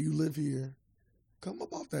about, hey, you live here. Come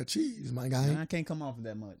up off that cheese, my guy. I can't come off of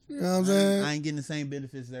that much. You know what I'm saying? I ain't getting the same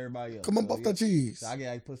benefits as everybody else. Come up off that cheese. So I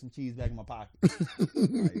gotta put some cheese back in my pocket.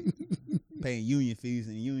 Like, paying union fees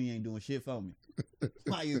and the union ain't doing shit for me.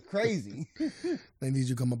 Like, you're crazy. They need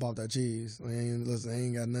you to come up off that cheese. I ain't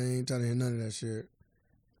got nothing. Ain't trying to hear none of that shit.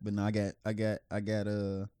 But no, I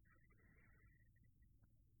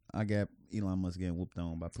got Elon Musk getting whooped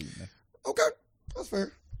on by Putin. Okay, that's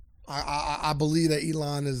fair. I believe that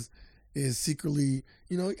Elon is secretly,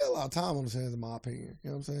 he got a lot of time on his hands, in my opinion. You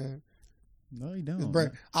know what I'm saying? No, he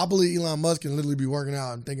don't. I believe Elon Musk can literally be working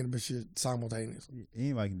out and thinking about shit simultaneously.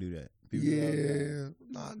 Anybody can do that.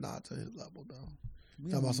 Not to his level though.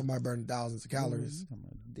 Talking about somebody burning thousands of calories. Talking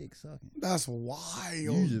about dick sucking. That's wild.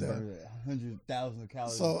 You just burn 100,000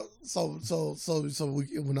 calories. So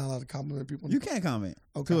we're not allowed to compliment people. You can't comment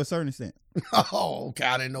to a certain extent. Oh, okay.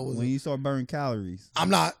 I didn't know when you start burning calories. I'm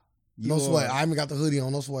not. No sweat. I haven't got the hoodie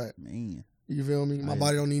on. No sweat. Man, you feel me? My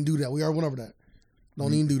body don't even do that. We already went over that.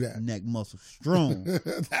 Don't even do that. Neck muscle strong.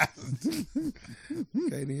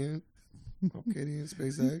 Okay then.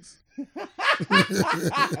 SpaceX.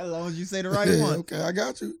 As long as you say the right one. Okay, I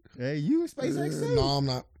got you. Hey, you a SpaceX too? No, I'm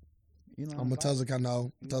not. I'm a Tesla guy.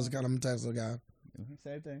 No, I'm a Tesla guy.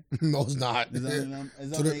 Same thing. No, it's not.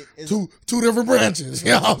 Two different branches. You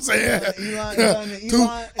know what I'm saying? He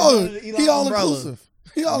all inclusive.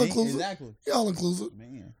 He all inclusive. Exactly. He all inclusive.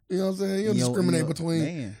 Man. You know what I'm saying? You don't discriminate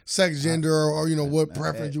between sex, gender, or what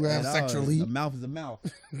preference you have sexually. A mouth is a mouth.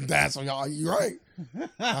 That's what y'all. You're right.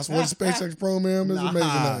 That's what the SpaceX program is amazing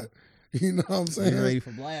at. You know what I'm saying? You're ready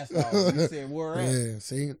for blast off. You said where at? Yeah,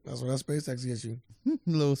 see, that's what that SpaceX gets you.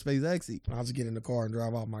 Little SpaceX. I'll just get in the car and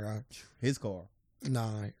drive off, my guy. His car.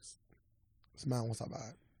 Nice. It's mine once I buy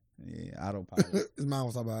it. Yeah, autopilot. It's mine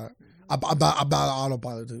once I buy it. I buy the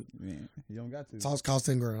autopilot too. Man, you don't got to. It's cost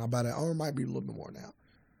 $10,000. I buy that. Or it might be a little bit more now. I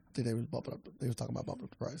think they was bumping up. They was talking about bumping up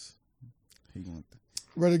the price.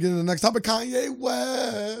 Ready to get to the next topic? Kanye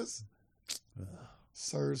West,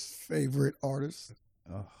 Sir's favorite artist.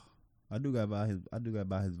 I do got to buy his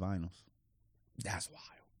vinyls. That's wild.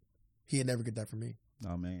 He'd never get that from me.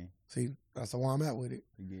 Oh man. See, that's where I'm at with it.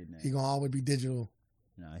 He gonna always be digital.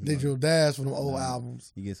 Digital dash for them old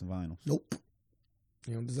albums. He get some vinyls. Nope.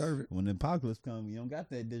 You don't deserve it. When the apocalypse come, you don't got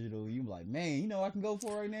that digital. You be like, man, you know what I can go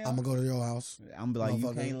for right now? I'm gonna go to your house. I'm be like,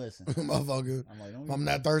 you can't listen. Motherfucker. I'm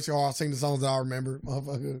that thirsty, I'll sing the songs that I remember.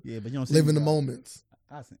 Motherfucker. Yeah, but you don't sing live in the moments.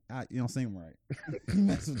 You don't sing them right. You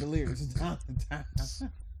mess with the lyrics time to time.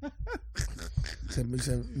 Said,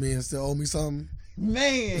 man, still owe me something?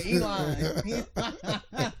 Man, Elon.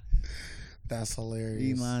 That's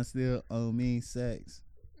hilarious. Elon still owe me sex.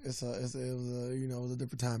 It was a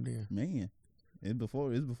different time then. Man, it's before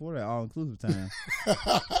that all inclusive time.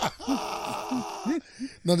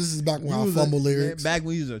 No, this is back when I fumble lyrics. Back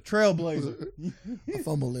when you was a trailblazer. I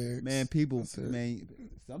fumble lyrics. Man,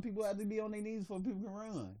 some people have to be on their knees before people can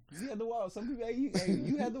run. You had to walk. Some people,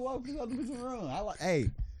 you had to walk before other people can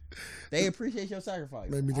run. They appreciate your sacrifice.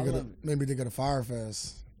 Made me think of the Fire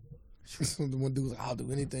Fest. The one dude was like, I'll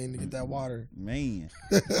do anything to get that water. Man.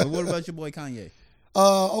 But what about your boy Kanye?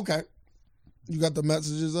 Okay. You got the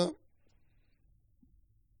messages up?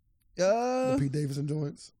 The Pete Davidson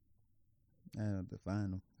joints? I have to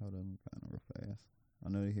find them. Hold on, find them real fast. I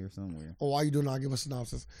know they're here somewhere. Oh, while you doing that, I'll give a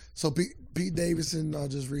synopsis. So Pete Davidson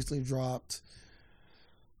just recently dropped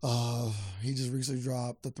the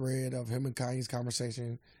thread of him and Kanye's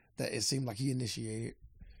conversation that it seemed like he initiated.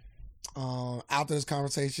 After this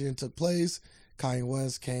conversation took place, Kanye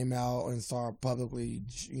West came out and started publicly,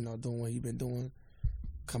 doing what he'd been doing,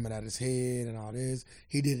 coming at his head and all this.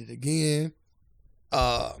 He did it again.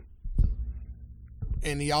 And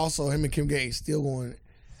he also, him and Kim K still going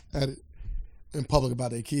at it in public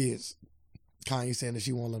about their kids. Kanye saying that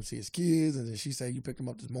she won't let him see his kids, and then she said, you picked him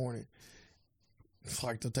up this morning. It's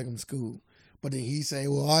like to take him to school. But then he say,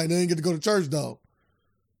 well, I didn't get to go to church though.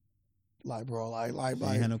 Like, bro, like. She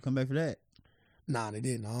ain't had no comeback for that. Nah, they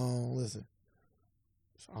didn't. Oh, listen.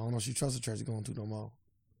 I don't know if she trusts the church he's going to no more.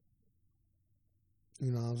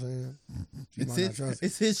 You know what I'm saying?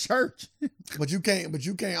 It's his church. But you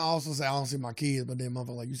can't also say I don't see my kids, but then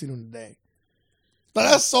motherfucker like you see them today. But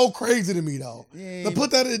that's so crazy to me though. Yeah, to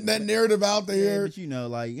put that narrative out there. Yeah, but you know,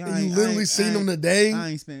 like you literally seen them today.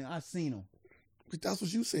 I seen them. But that's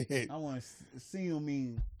what you said. I want to see them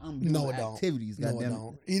mean I'm doing activities. No, it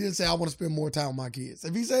don't. He didn't say I want to spend more time with my kids.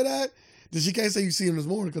 If he say that, then she can't say you see him this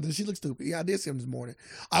morning because then she looks stupid. Yeah, I did see him this morning.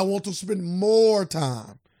 I want to spend more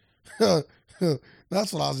time.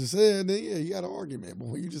 That's what I was just saying. Then yeah, you got an argument,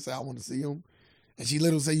 boy. You just say I want to see him, and she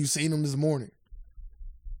literally say you seen him this morning.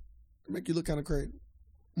 It make you look kind of crazy,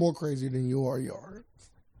 more crazy than you already are.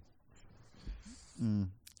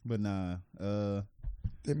 But nah,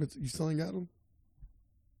 you still ain't got him.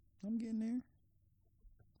 I'm getting there.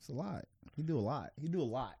 It's a lot. He do a lot.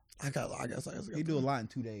 I guess. He do a lot in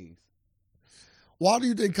 2 days. Why do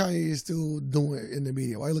you think Kanye is still doing it in the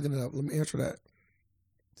media? Why are you looking it up? Let me answer that.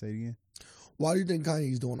 Say it again. Why do you think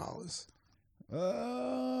Kanye's doing all this?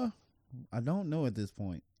 I don't know at this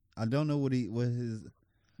point. I don't know what his.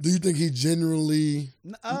 Do you think he generally?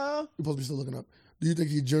 You're supposed to be still looking up. Do you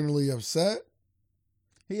think he generally upset?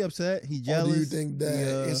 He upset. He jealous. Or do you think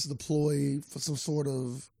that it's the ploy for some sort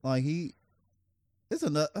of like he? It's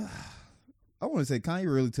enough. I want to say Kanye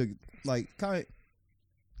really took Kanye.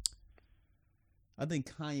 I think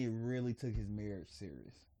Kanye really took his marriage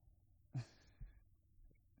serious.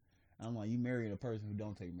 I'm like, you marrying a person who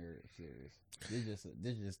don't take marriage serious.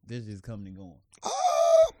 This just coming and going.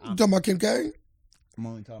 You talking about Kim K? I'm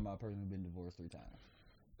only talking about a person who's been divorced 3 times.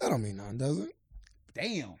 That don't mean nothing, does it?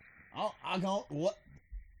 Damn. I don't what?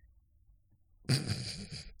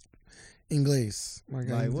 English. My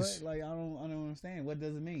God. Like what? Like I don't understand. What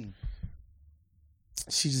does it mean?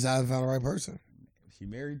 She just hasn't found the right person. She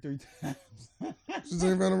married 3 times. She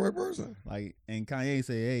hasn't found the right person. Like, and Kanye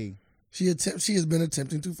say, hey. She has been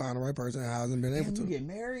attempting to find the right person and hasn't been able to. You get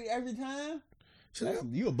married every time?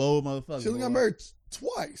 You a bold motherfucker. She only got married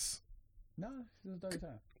twice. No, this was the 3rd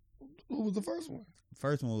time. Who was the first one?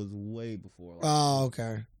 First one was way before.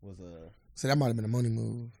 Okay. So that might have been a money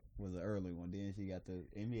move. Was an early one. Then she got the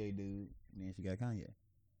NBA dude. Then she got Kanye.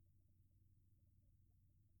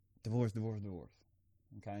 Divorce. And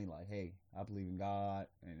Kanye like, hey, I believe in God,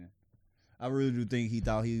 and I really do think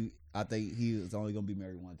I think he was only gonna be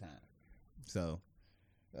married 1 time. So,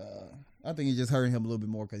 I think it just hurting him a little bit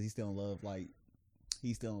more because he's still in love. Like,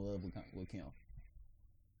 he's still in love with Kim,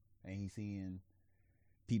 and he's seeing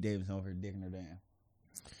Pete Davidson over here dicking her down.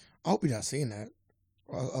 I hope he's not seeing that.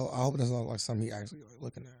 I hope that's not like something he actually like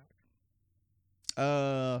looking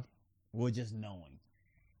at. Well, just knowing.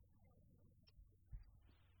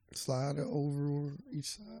 Slide it over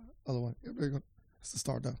each side. Other one. Yep, there you go. That's the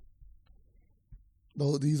start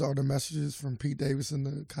though. These are the messages from Pete Davidson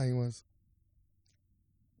to Kanye West.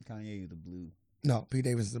 Kanye is the blue. No, Pete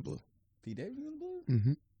Davidson's the blue. Pete Davidson the blue?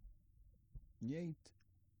 Mm-hmm. Yay.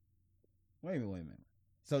 Wait a minute.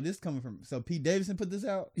 So this coming from... So Pete Davidson put this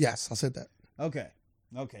out? Yes, I said that. Okay.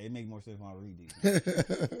 It makes more sense when I read these.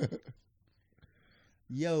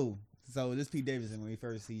 Yo. So this Pete Davidson, when he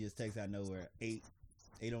just texts out nowhere,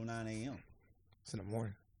 8:09 a.m. It's in the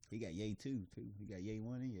morning. He got Yay 2, too. He got Yay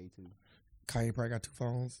 1 and Yay 2. Kanye probably got 2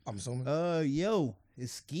 phones, I'm assuming. Yo.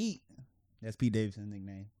 It's Skeet. That's Pete Davidson's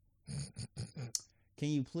nickname. Can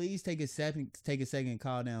you please take a second and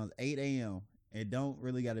call down? It's 8 a.m. It don't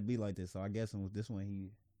really got to be like this. So I guess with this one, he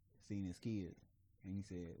seen his kids. And he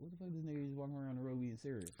said, what the fuck this nigga just walking around the road being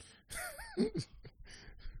serious?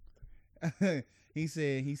 He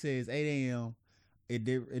says 8 a.m.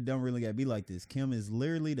 It don't really got to be like this. Kim is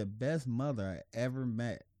literally the best mother I ever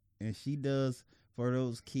met. And she does for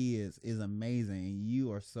those kids is amazing. And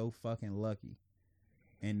you are so fucking lucky.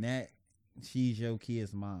 And that she's your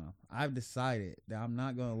kid's mom. I've decided that I'm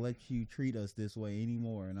not going to let you treat us this way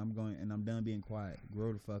anymore. And I'm done being quiet.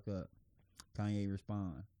 Grow the fuck up. Kanye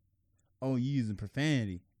respond. Oh, you using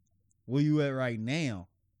profanity. Where you at right now?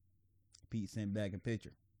 Pete sent back a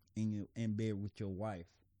picture. In bed with your wife.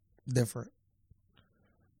 Different.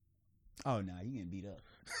 Oh, nah, you getting beat up.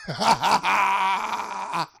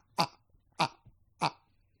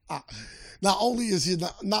 Not only is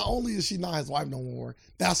she not his wife no more,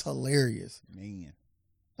 that's hilarious. Man.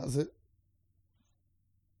 That's it.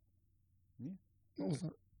 No, it's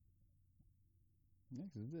not.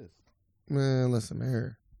 Next is this. Man, listen, man.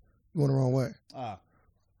 Here. You going the wrong way.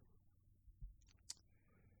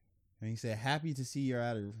 And he said, happy to see you're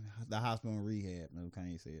out of the hospital and rehab. No,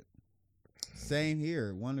 Kanye said. Same here.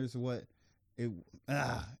 It wonders what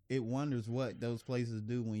those places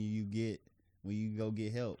do when you go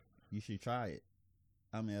get help. You should try it.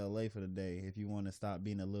 I'm in LA for the day if you want to stop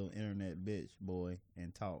being a little internet bitch boy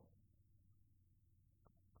and talk.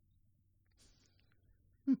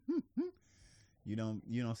 You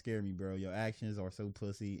don't scare me, bro. Your actions are so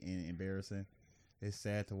pussy and embarrassing. It's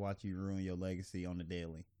sad to watch you ruin your legacy on the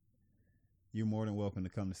daily. You're more than welcome to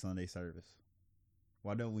come to Sunday service.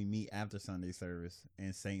 Why don't we meet after Sunday service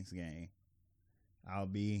and Saints game? I'll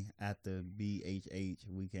be at the BHH.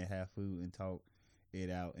 We can have food and talk it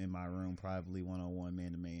out in my room privately, one-on-one,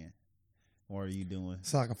 man-to-man. What are you doing?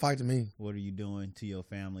 It's like a fight to me. What are you doing to your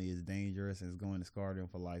family is dangerous and it's going to scar them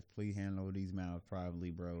for life. Please handle these matters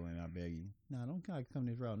privately, bro, and I beg you. Nah, don't come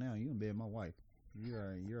this route now. You in bed with my wife. You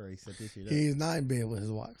already set this shit up. He's not in bed with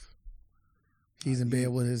his wife. He's in bed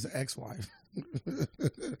with his ex-wife.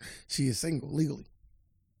 She is single, legally.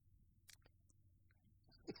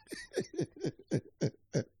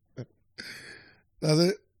 That's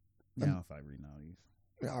it? Yeah, I don't fight reading all these.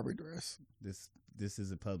 Yeah, I'll read the rest. This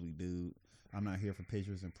is a public dude. I'm not here for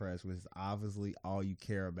pictures and press, which is obviously all you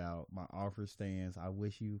care about. My offer stands. I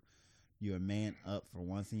wish you're a man up for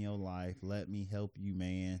once in your life. Let me help you,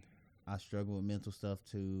 man. I struggle with mental stuff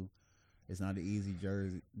too. It's not an easy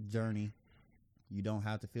journey. You don't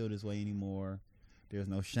have to feel this way anymore. There's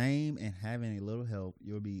no shame in having a little help.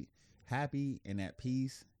 You'll be happy and at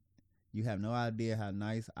peace. You have no idea how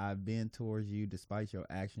nice I've been towards you despite your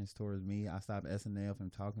actions towards me. I stopped SNL from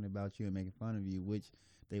talking about you and making fun of you, which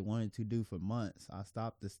they wanted to do for months. I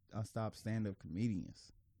stopped stand-up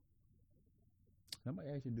comedians. Nobody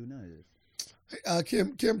actually do none of this.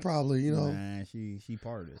 Kim probably, you know. Nah, she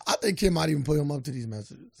part of this. I think Kim might even put him up to these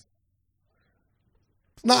messages.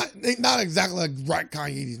 Not exactly like right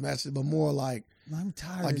Kanye these messages, but more like, I'm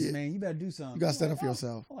tired of this, man. You better do something. You gotta stand up for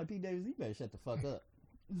yourself. I'm like Pete Davis, you better shut the fuck up.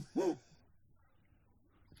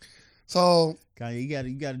 So Kanye, you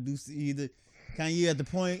gotta do either. Kanye, you at the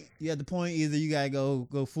point either you gotta go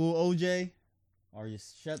full OJ or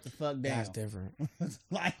just shut the fuck down. That's different.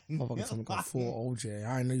 Like, motherfucker told me go full OJ.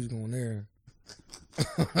 I didn't know you was going there.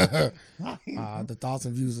 The thoughts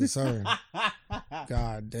and views of sir.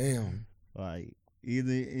 God damn. Like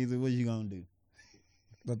either what you gonna do?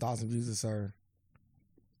 The thoughts and views of sir.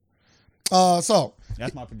 So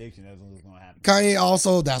that's my prediction. That's what's gonna happen. Kanye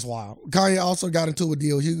also, that's wild. Kanye also got into it with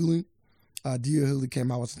D.L. Hughley. D.L. Hughley came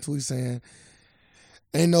out with some tweets saying,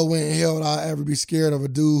 "Ain't no way in hell would I ever be scared of a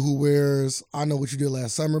dude who wears I know what you did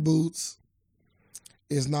last summer boots.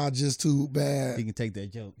 It's not just too bad. He can take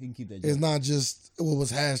that joke. He can keep that joke. It's not just what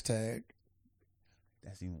was hashtag.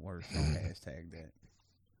 That's even worse. Don't hashtag that.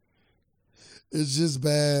 It's just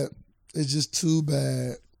bad. It's just too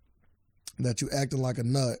bad that you acting like a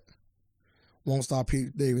nut. Won't stop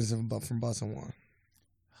Pete Davidson from busting one."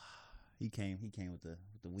 He came with the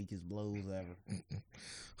weakest blows ever.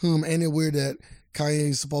 Ain't it weird that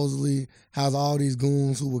Kanye supposedly has all these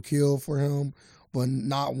goons who will kill for him, but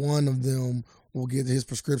not one of them will get his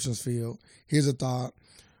prescriptions filled? Here's a thought.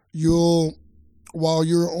 While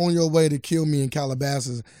you're on your way to kill me in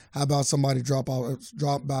Calabasas, how about somebody drop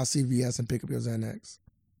by CVS and pick up your Xanax?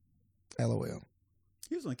 LOL.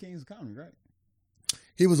 He was on King's Comedy, right?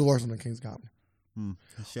 He was the worst on the King's Comedy.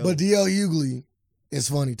 But D.L. Hughley is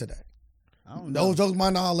funny today. I don't know. Those jokes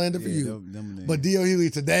might not have landed for you. But D.L.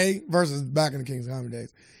 Hughley today versus back in the King's Comedy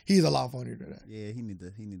days, he's a lot funnier today. Yeah, he need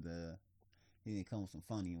to come with some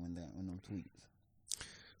funny when them tweets.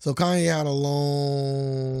 So Kanye had a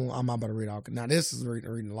long, I'm not about to read out. Now this is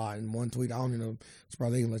reading a lot in one tweet. I don't even know, it's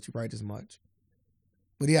probably they can let you write this much.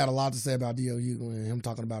 But he had a lot to say about D.L. Hughley and him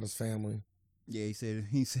talking about his family. Yeah, he said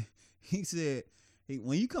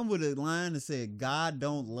when you come with a line that said God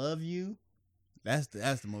don't love you, that's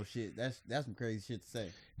the most shit. That's some crazy shit to say.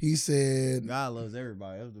 He said God loves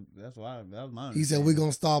everybody. That was my. He said we're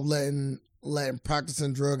gonna stop letting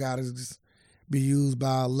practicing drug addicts be used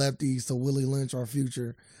by lefties to Willie Lynch our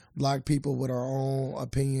future. Black people with our own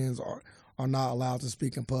opinions are not allowed to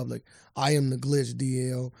speak in public. I am the glitch,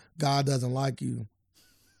 DL. God doesn't like you.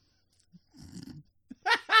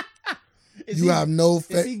 You have no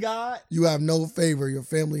favor. Your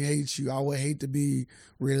family hates you. I would hate to be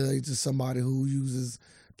related to somebody who used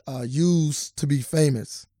to be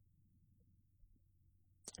famous.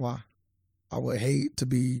 Why? I would hate to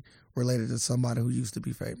be related to somebody who used to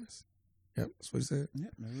be famous. Yep, that's what he said.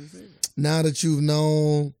 Yep, that's what he said. Now that you've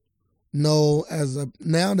known now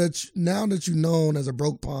that you known as a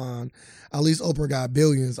broke pawn, at least Oprah got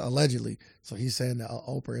billions allegedly. So he's saying that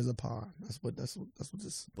Oprah is a pawn. That's what this.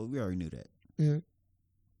 But we already knew that. Yeah.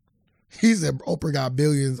 He said Oprah got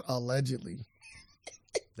billions allegedly.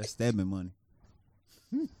 That's Stedman money.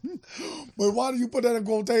 But why do you put that in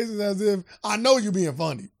quotations as if I know you being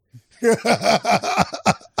funny? See,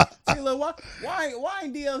 look, why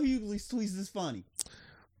ain't DL Hughley's tweets this funny?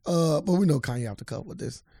 But we know Kanye out the cup with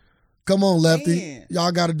this. Come on, Lefty. Man.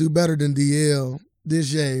 Y'all got to do better than DL.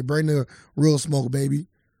 This Ye. Bring the real smoke, baby.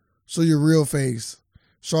 Show your real face.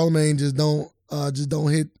 Charlemagne just don't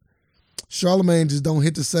hit. Charlemagne just don't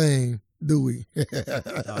hit the same, do we?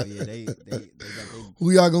 Oh yeah, they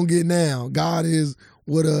Who y'all gonna get now? God is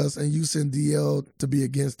with us, and you send DL to be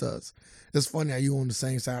against us. It's funny how you on the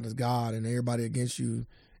same side as God, and everybody against you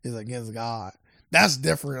is against God. That's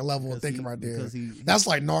different level of thinking right there. That's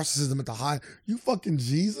like narcissism at the high. You fucking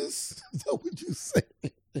Jesus? Is that what you say?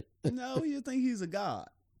 No, you think he's a god.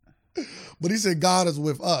 But he said God is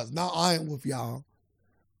with us. Now I am with y'all.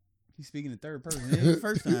 He's speaking in third person. It ain't his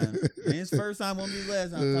first time. And his first time won't be his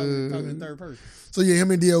last time talking in third person. So yeah,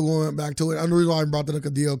 him and DL going back to it. And the reason why I brought that up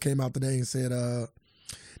because DL came out today and said,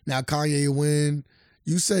 now Kanye, when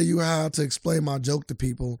you say you have to explain my joke to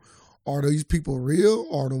people, are these people real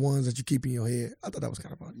or the ones that you keep in your head? I thought that was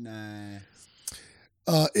kind of funny. Nah.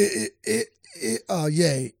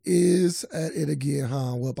 Ye is at it again,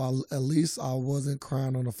 huh? Well, at least I wasn't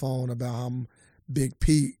crying on the phone about how Big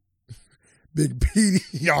Pete,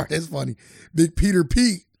 y'all, that's funny. Big Peter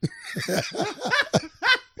Pete. Who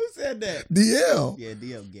said that? DL. Yeah,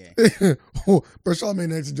 DL gay. But Charlamagne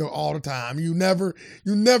makes a joke all the time. You never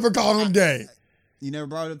call him gay. You never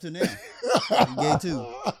brought it up to now. You gay too.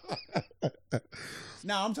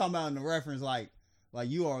 Now I'm talking about in the reference like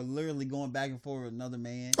you are literally going back and forth with another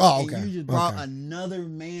man. Oh, okay. And you just brought another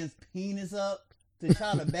man's penis up to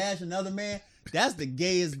try to bash another man. That's the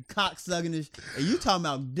gayest cock sucking. And you talking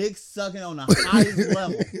about dick sucking on the highest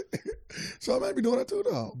level. Charlamagne be doing that too,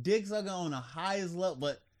 though. Dick sucking on the highest level.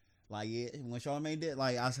 But like when Charlamagne did,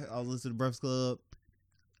 like I was listening to the Breakfast Club.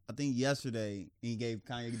 I think yesterday he gave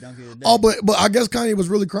Kanye Donkey of the Day. Oh, but I guess Kanye was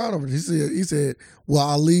really crying over it. He said,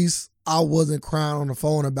 well, at least I wasn't crying on the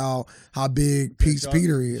phone about how big Peter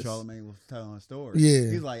is. Charlamagne was telling a story.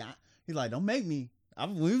 Yeah. He's like, don't make me.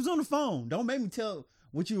 We was on the phone. Don't make me tell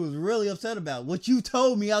what you was really upset about. What you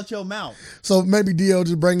told me out your mouth. So maybe DL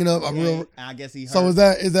just bringing up I guess he heard. So is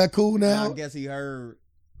that cool now? I guess he heard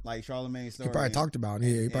like Charlamagne's story. He probably talked about it.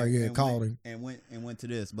 Yeah, he probably called him and went to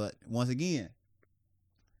this. But once again,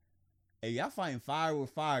 hey, y'all fighting fire with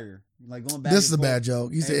fire. Like going back. This is a bad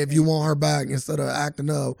joke. He said, if you want her back, instead of acting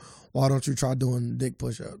up, why don't you try doing dick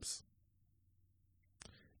push-ups?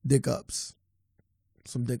 Dick ups.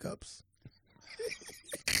 Some dick ups.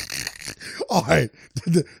 All right.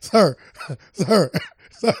 Sir.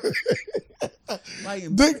 Like,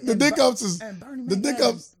 the dick ups is the dick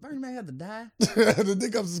ups. Bernie Mac had to die. The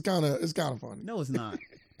dick ups is kind of funny. No, it's not.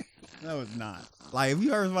 No, it's not. Like if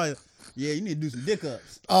you heard somebody, yeah, you need to do some dick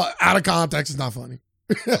ups. Out of context, it's not funny.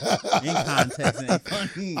 In context, it ain't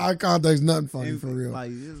funny. Out of context, nothing funny for real.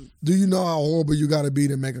 Like, do you know how horrible you got to be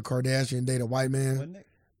to make a Kardashian date a white man? Wasn't it?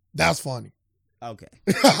 That's funny. Okay.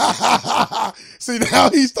 See, now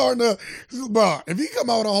he's starting to, bro, if he come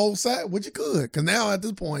out with a whole set, which you could, because now at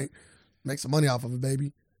this point, make some money off of it,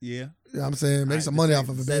 baby. Yeah. You know what I'm saying? Make some money off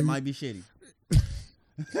of it, baby. That might be shitty.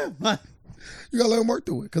 You got to let him work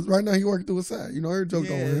through it, because right now he working through a set. You know, every joke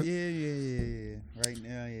don't work. Yeah. Right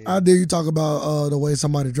now, yeah. I dare you talk about the way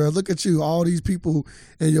somebody dressed. Look at you. All these people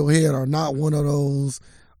in your head are not one of those.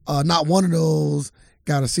 Not one of those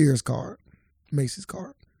got a Sears card, Macy's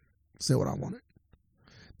card. Say what I wanted.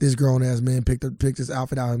 This grown ass man picked his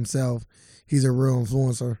outfit out himself. He's a real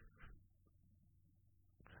influencer.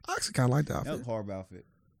 I actually kind of like the outfit. That was a horrible outfit.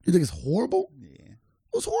 You think it's horrible? Yeah.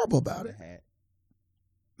 What's horrible about it? The hat.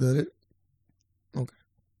 Did it? Okay.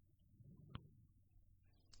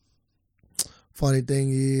 Funny thing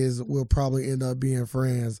is, we'll probably end up being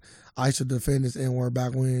friends. I should defend this N-word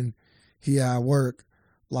back when he at work.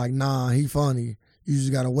 Like, nah, he funny. You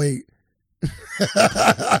just gotta wait.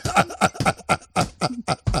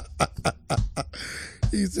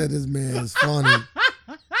 He said this man is funny.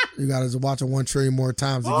 You gotta just watch it 1 trillion more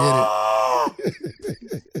times to get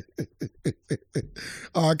it.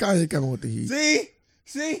 All right, Kanye coming with the heat.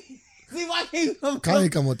 See why he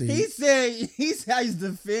Kanye come with the heat. He said I used to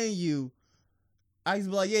defend you. I used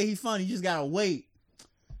to be like, yeah, he's funny. You just gotta wait.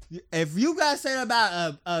 If you guys say that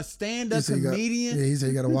about a stand-up comedian, he said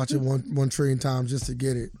you gotta watch it 1 trillion times just to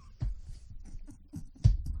get it.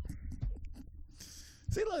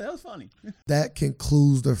 See, look, that was funny. That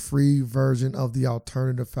concludes the free version of the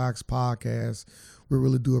Alternative Facts podcast. We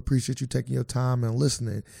really do appreciate you taking your time and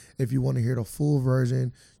listening. If you want to hear the full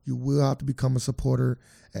version, you will have to become a supporter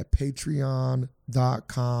at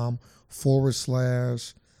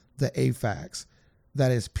patreon.com/theafacts.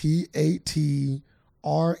 That is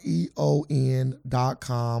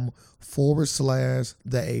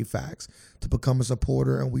patreon.com/theafacts to become a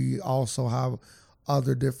supporter. And we also have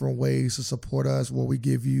other different ways to support us where we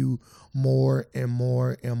give you more and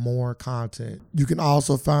more and more content. You can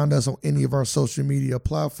also find us on any of our social media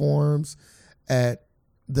platforms at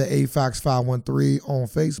the AFACS 513 on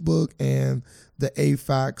Facebook and the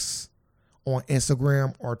AFACS on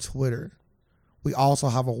Instagram or Twitter. We also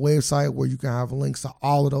have a website where you can have links to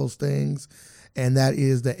all of those things, and that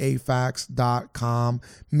is theafacts.com.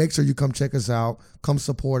 Make sure you come check us out. Come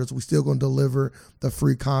support us. We're still going to deliver the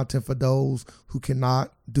free content for those who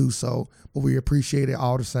cannot do so, but we appreciate it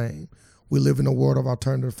all the same. We live in a world of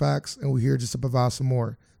alternative facts, and we're here just to provide some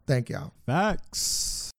more. Thank y'all. Facts.